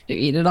garlic. you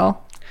eat it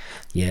all.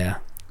 Yeah.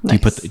 Do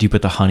you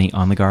put the honey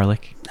on the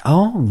garlic?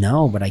 Oh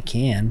no, but I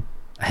can.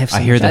 I have. Some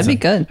I hear That'd that's be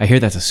good. I hear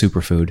that's a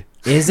superfood.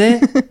 Is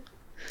it?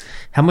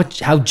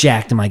 How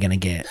jacked am I gonna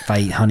get if I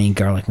eat honey and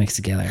garlic mixed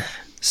together?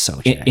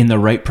 So jacked. In the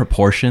right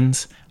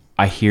proportions,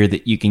 I hear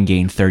that you can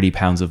gain 30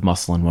 pounds of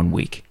muscle in 1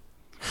 week.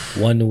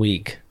 1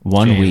 week.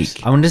 One James.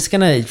 week. I'm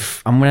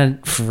gonna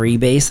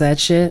freebase that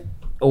shit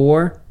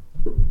or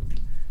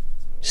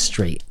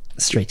straight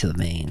to the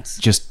mains.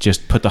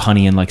 Just put the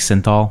honey in like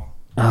synthol.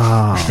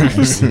 Oh, I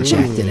just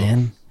inject it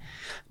in.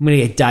 I'm gonna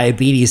get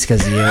diabetes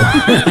because of you.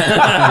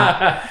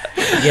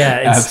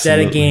 Yeah, instead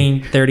of Absolutely.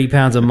 gaining 30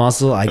 pounds of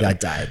muscle, I got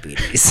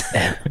diabetes.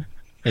 And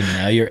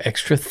now you're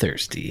extra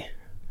thirsty.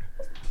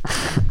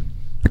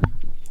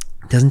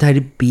 Doesn't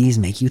diabetes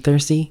make you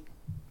thirsty?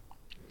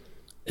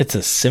 It's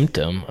a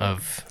symptom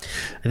of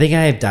I think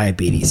I have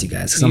diabetes, you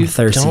guys, because I'm you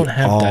thirsty don't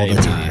have all the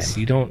time. diabetes.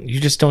 You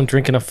just don't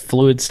drink enough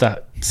fluid. Stay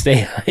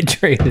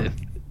hydrated.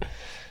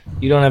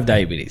 You don't have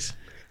diabetes.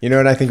 You know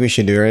what I think we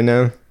should do right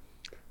now?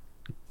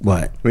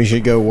 What? We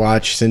should go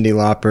watch Cyndi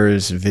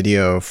Lauper's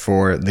video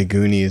for The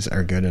Goonies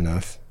Are Good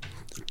Enough.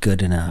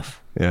 Good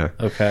enough. Yeah.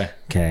 Okay,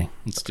 Okay.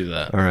 let's do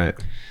that. All right.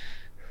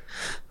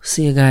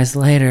 See you guys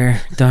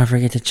later. Don't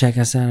forget to check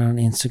us out on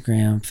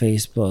Instagram,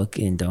 Facebook,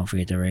 and don't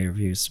forget to rate,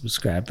 review,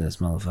 subscribe to this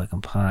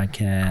motherfucking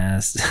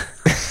podcast.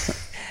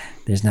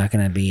 There's not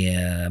going to be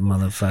a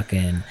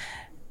motherfucking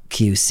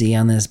QC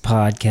on this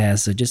podcast,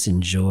 so just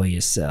enjoy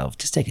yourself.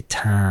 Just take a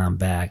time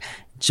back.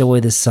 Enjoy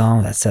the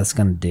song that Seth's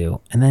going to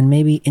do. And then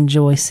maybe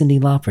enjoy Cyndi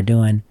Lauper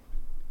doing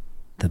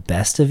The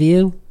Best of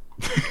You.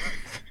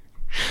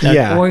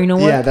 Yeah. or you know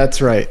what? Yeah,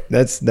 that's right.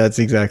 That's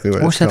exactly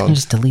what Or it's Seth can called.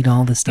 just delete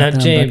all this stuff Now,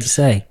 that I'm about to James.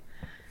 say.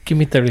 Give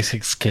me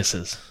 36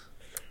 kisses.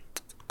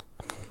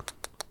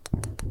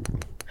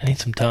 I need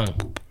some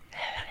tongue.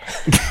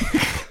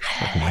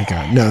 Oh my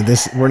God. No,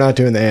 we're not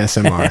doing the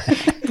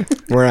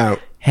ASMR. We're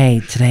out. Hey,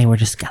 today we're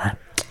just gonna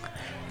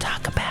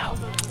talk about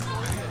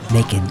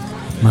making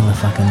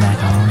motherfucking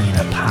macaroni in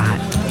a pot.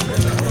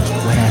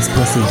 Wet ass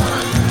pussy.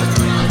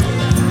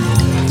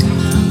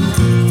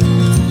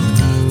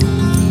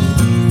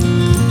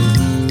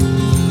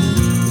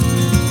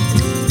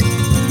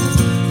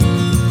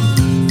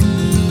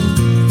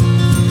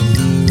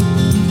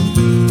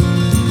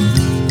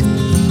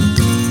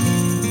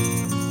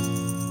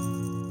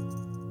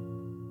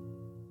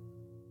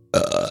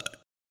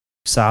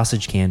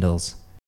 Sausage candles.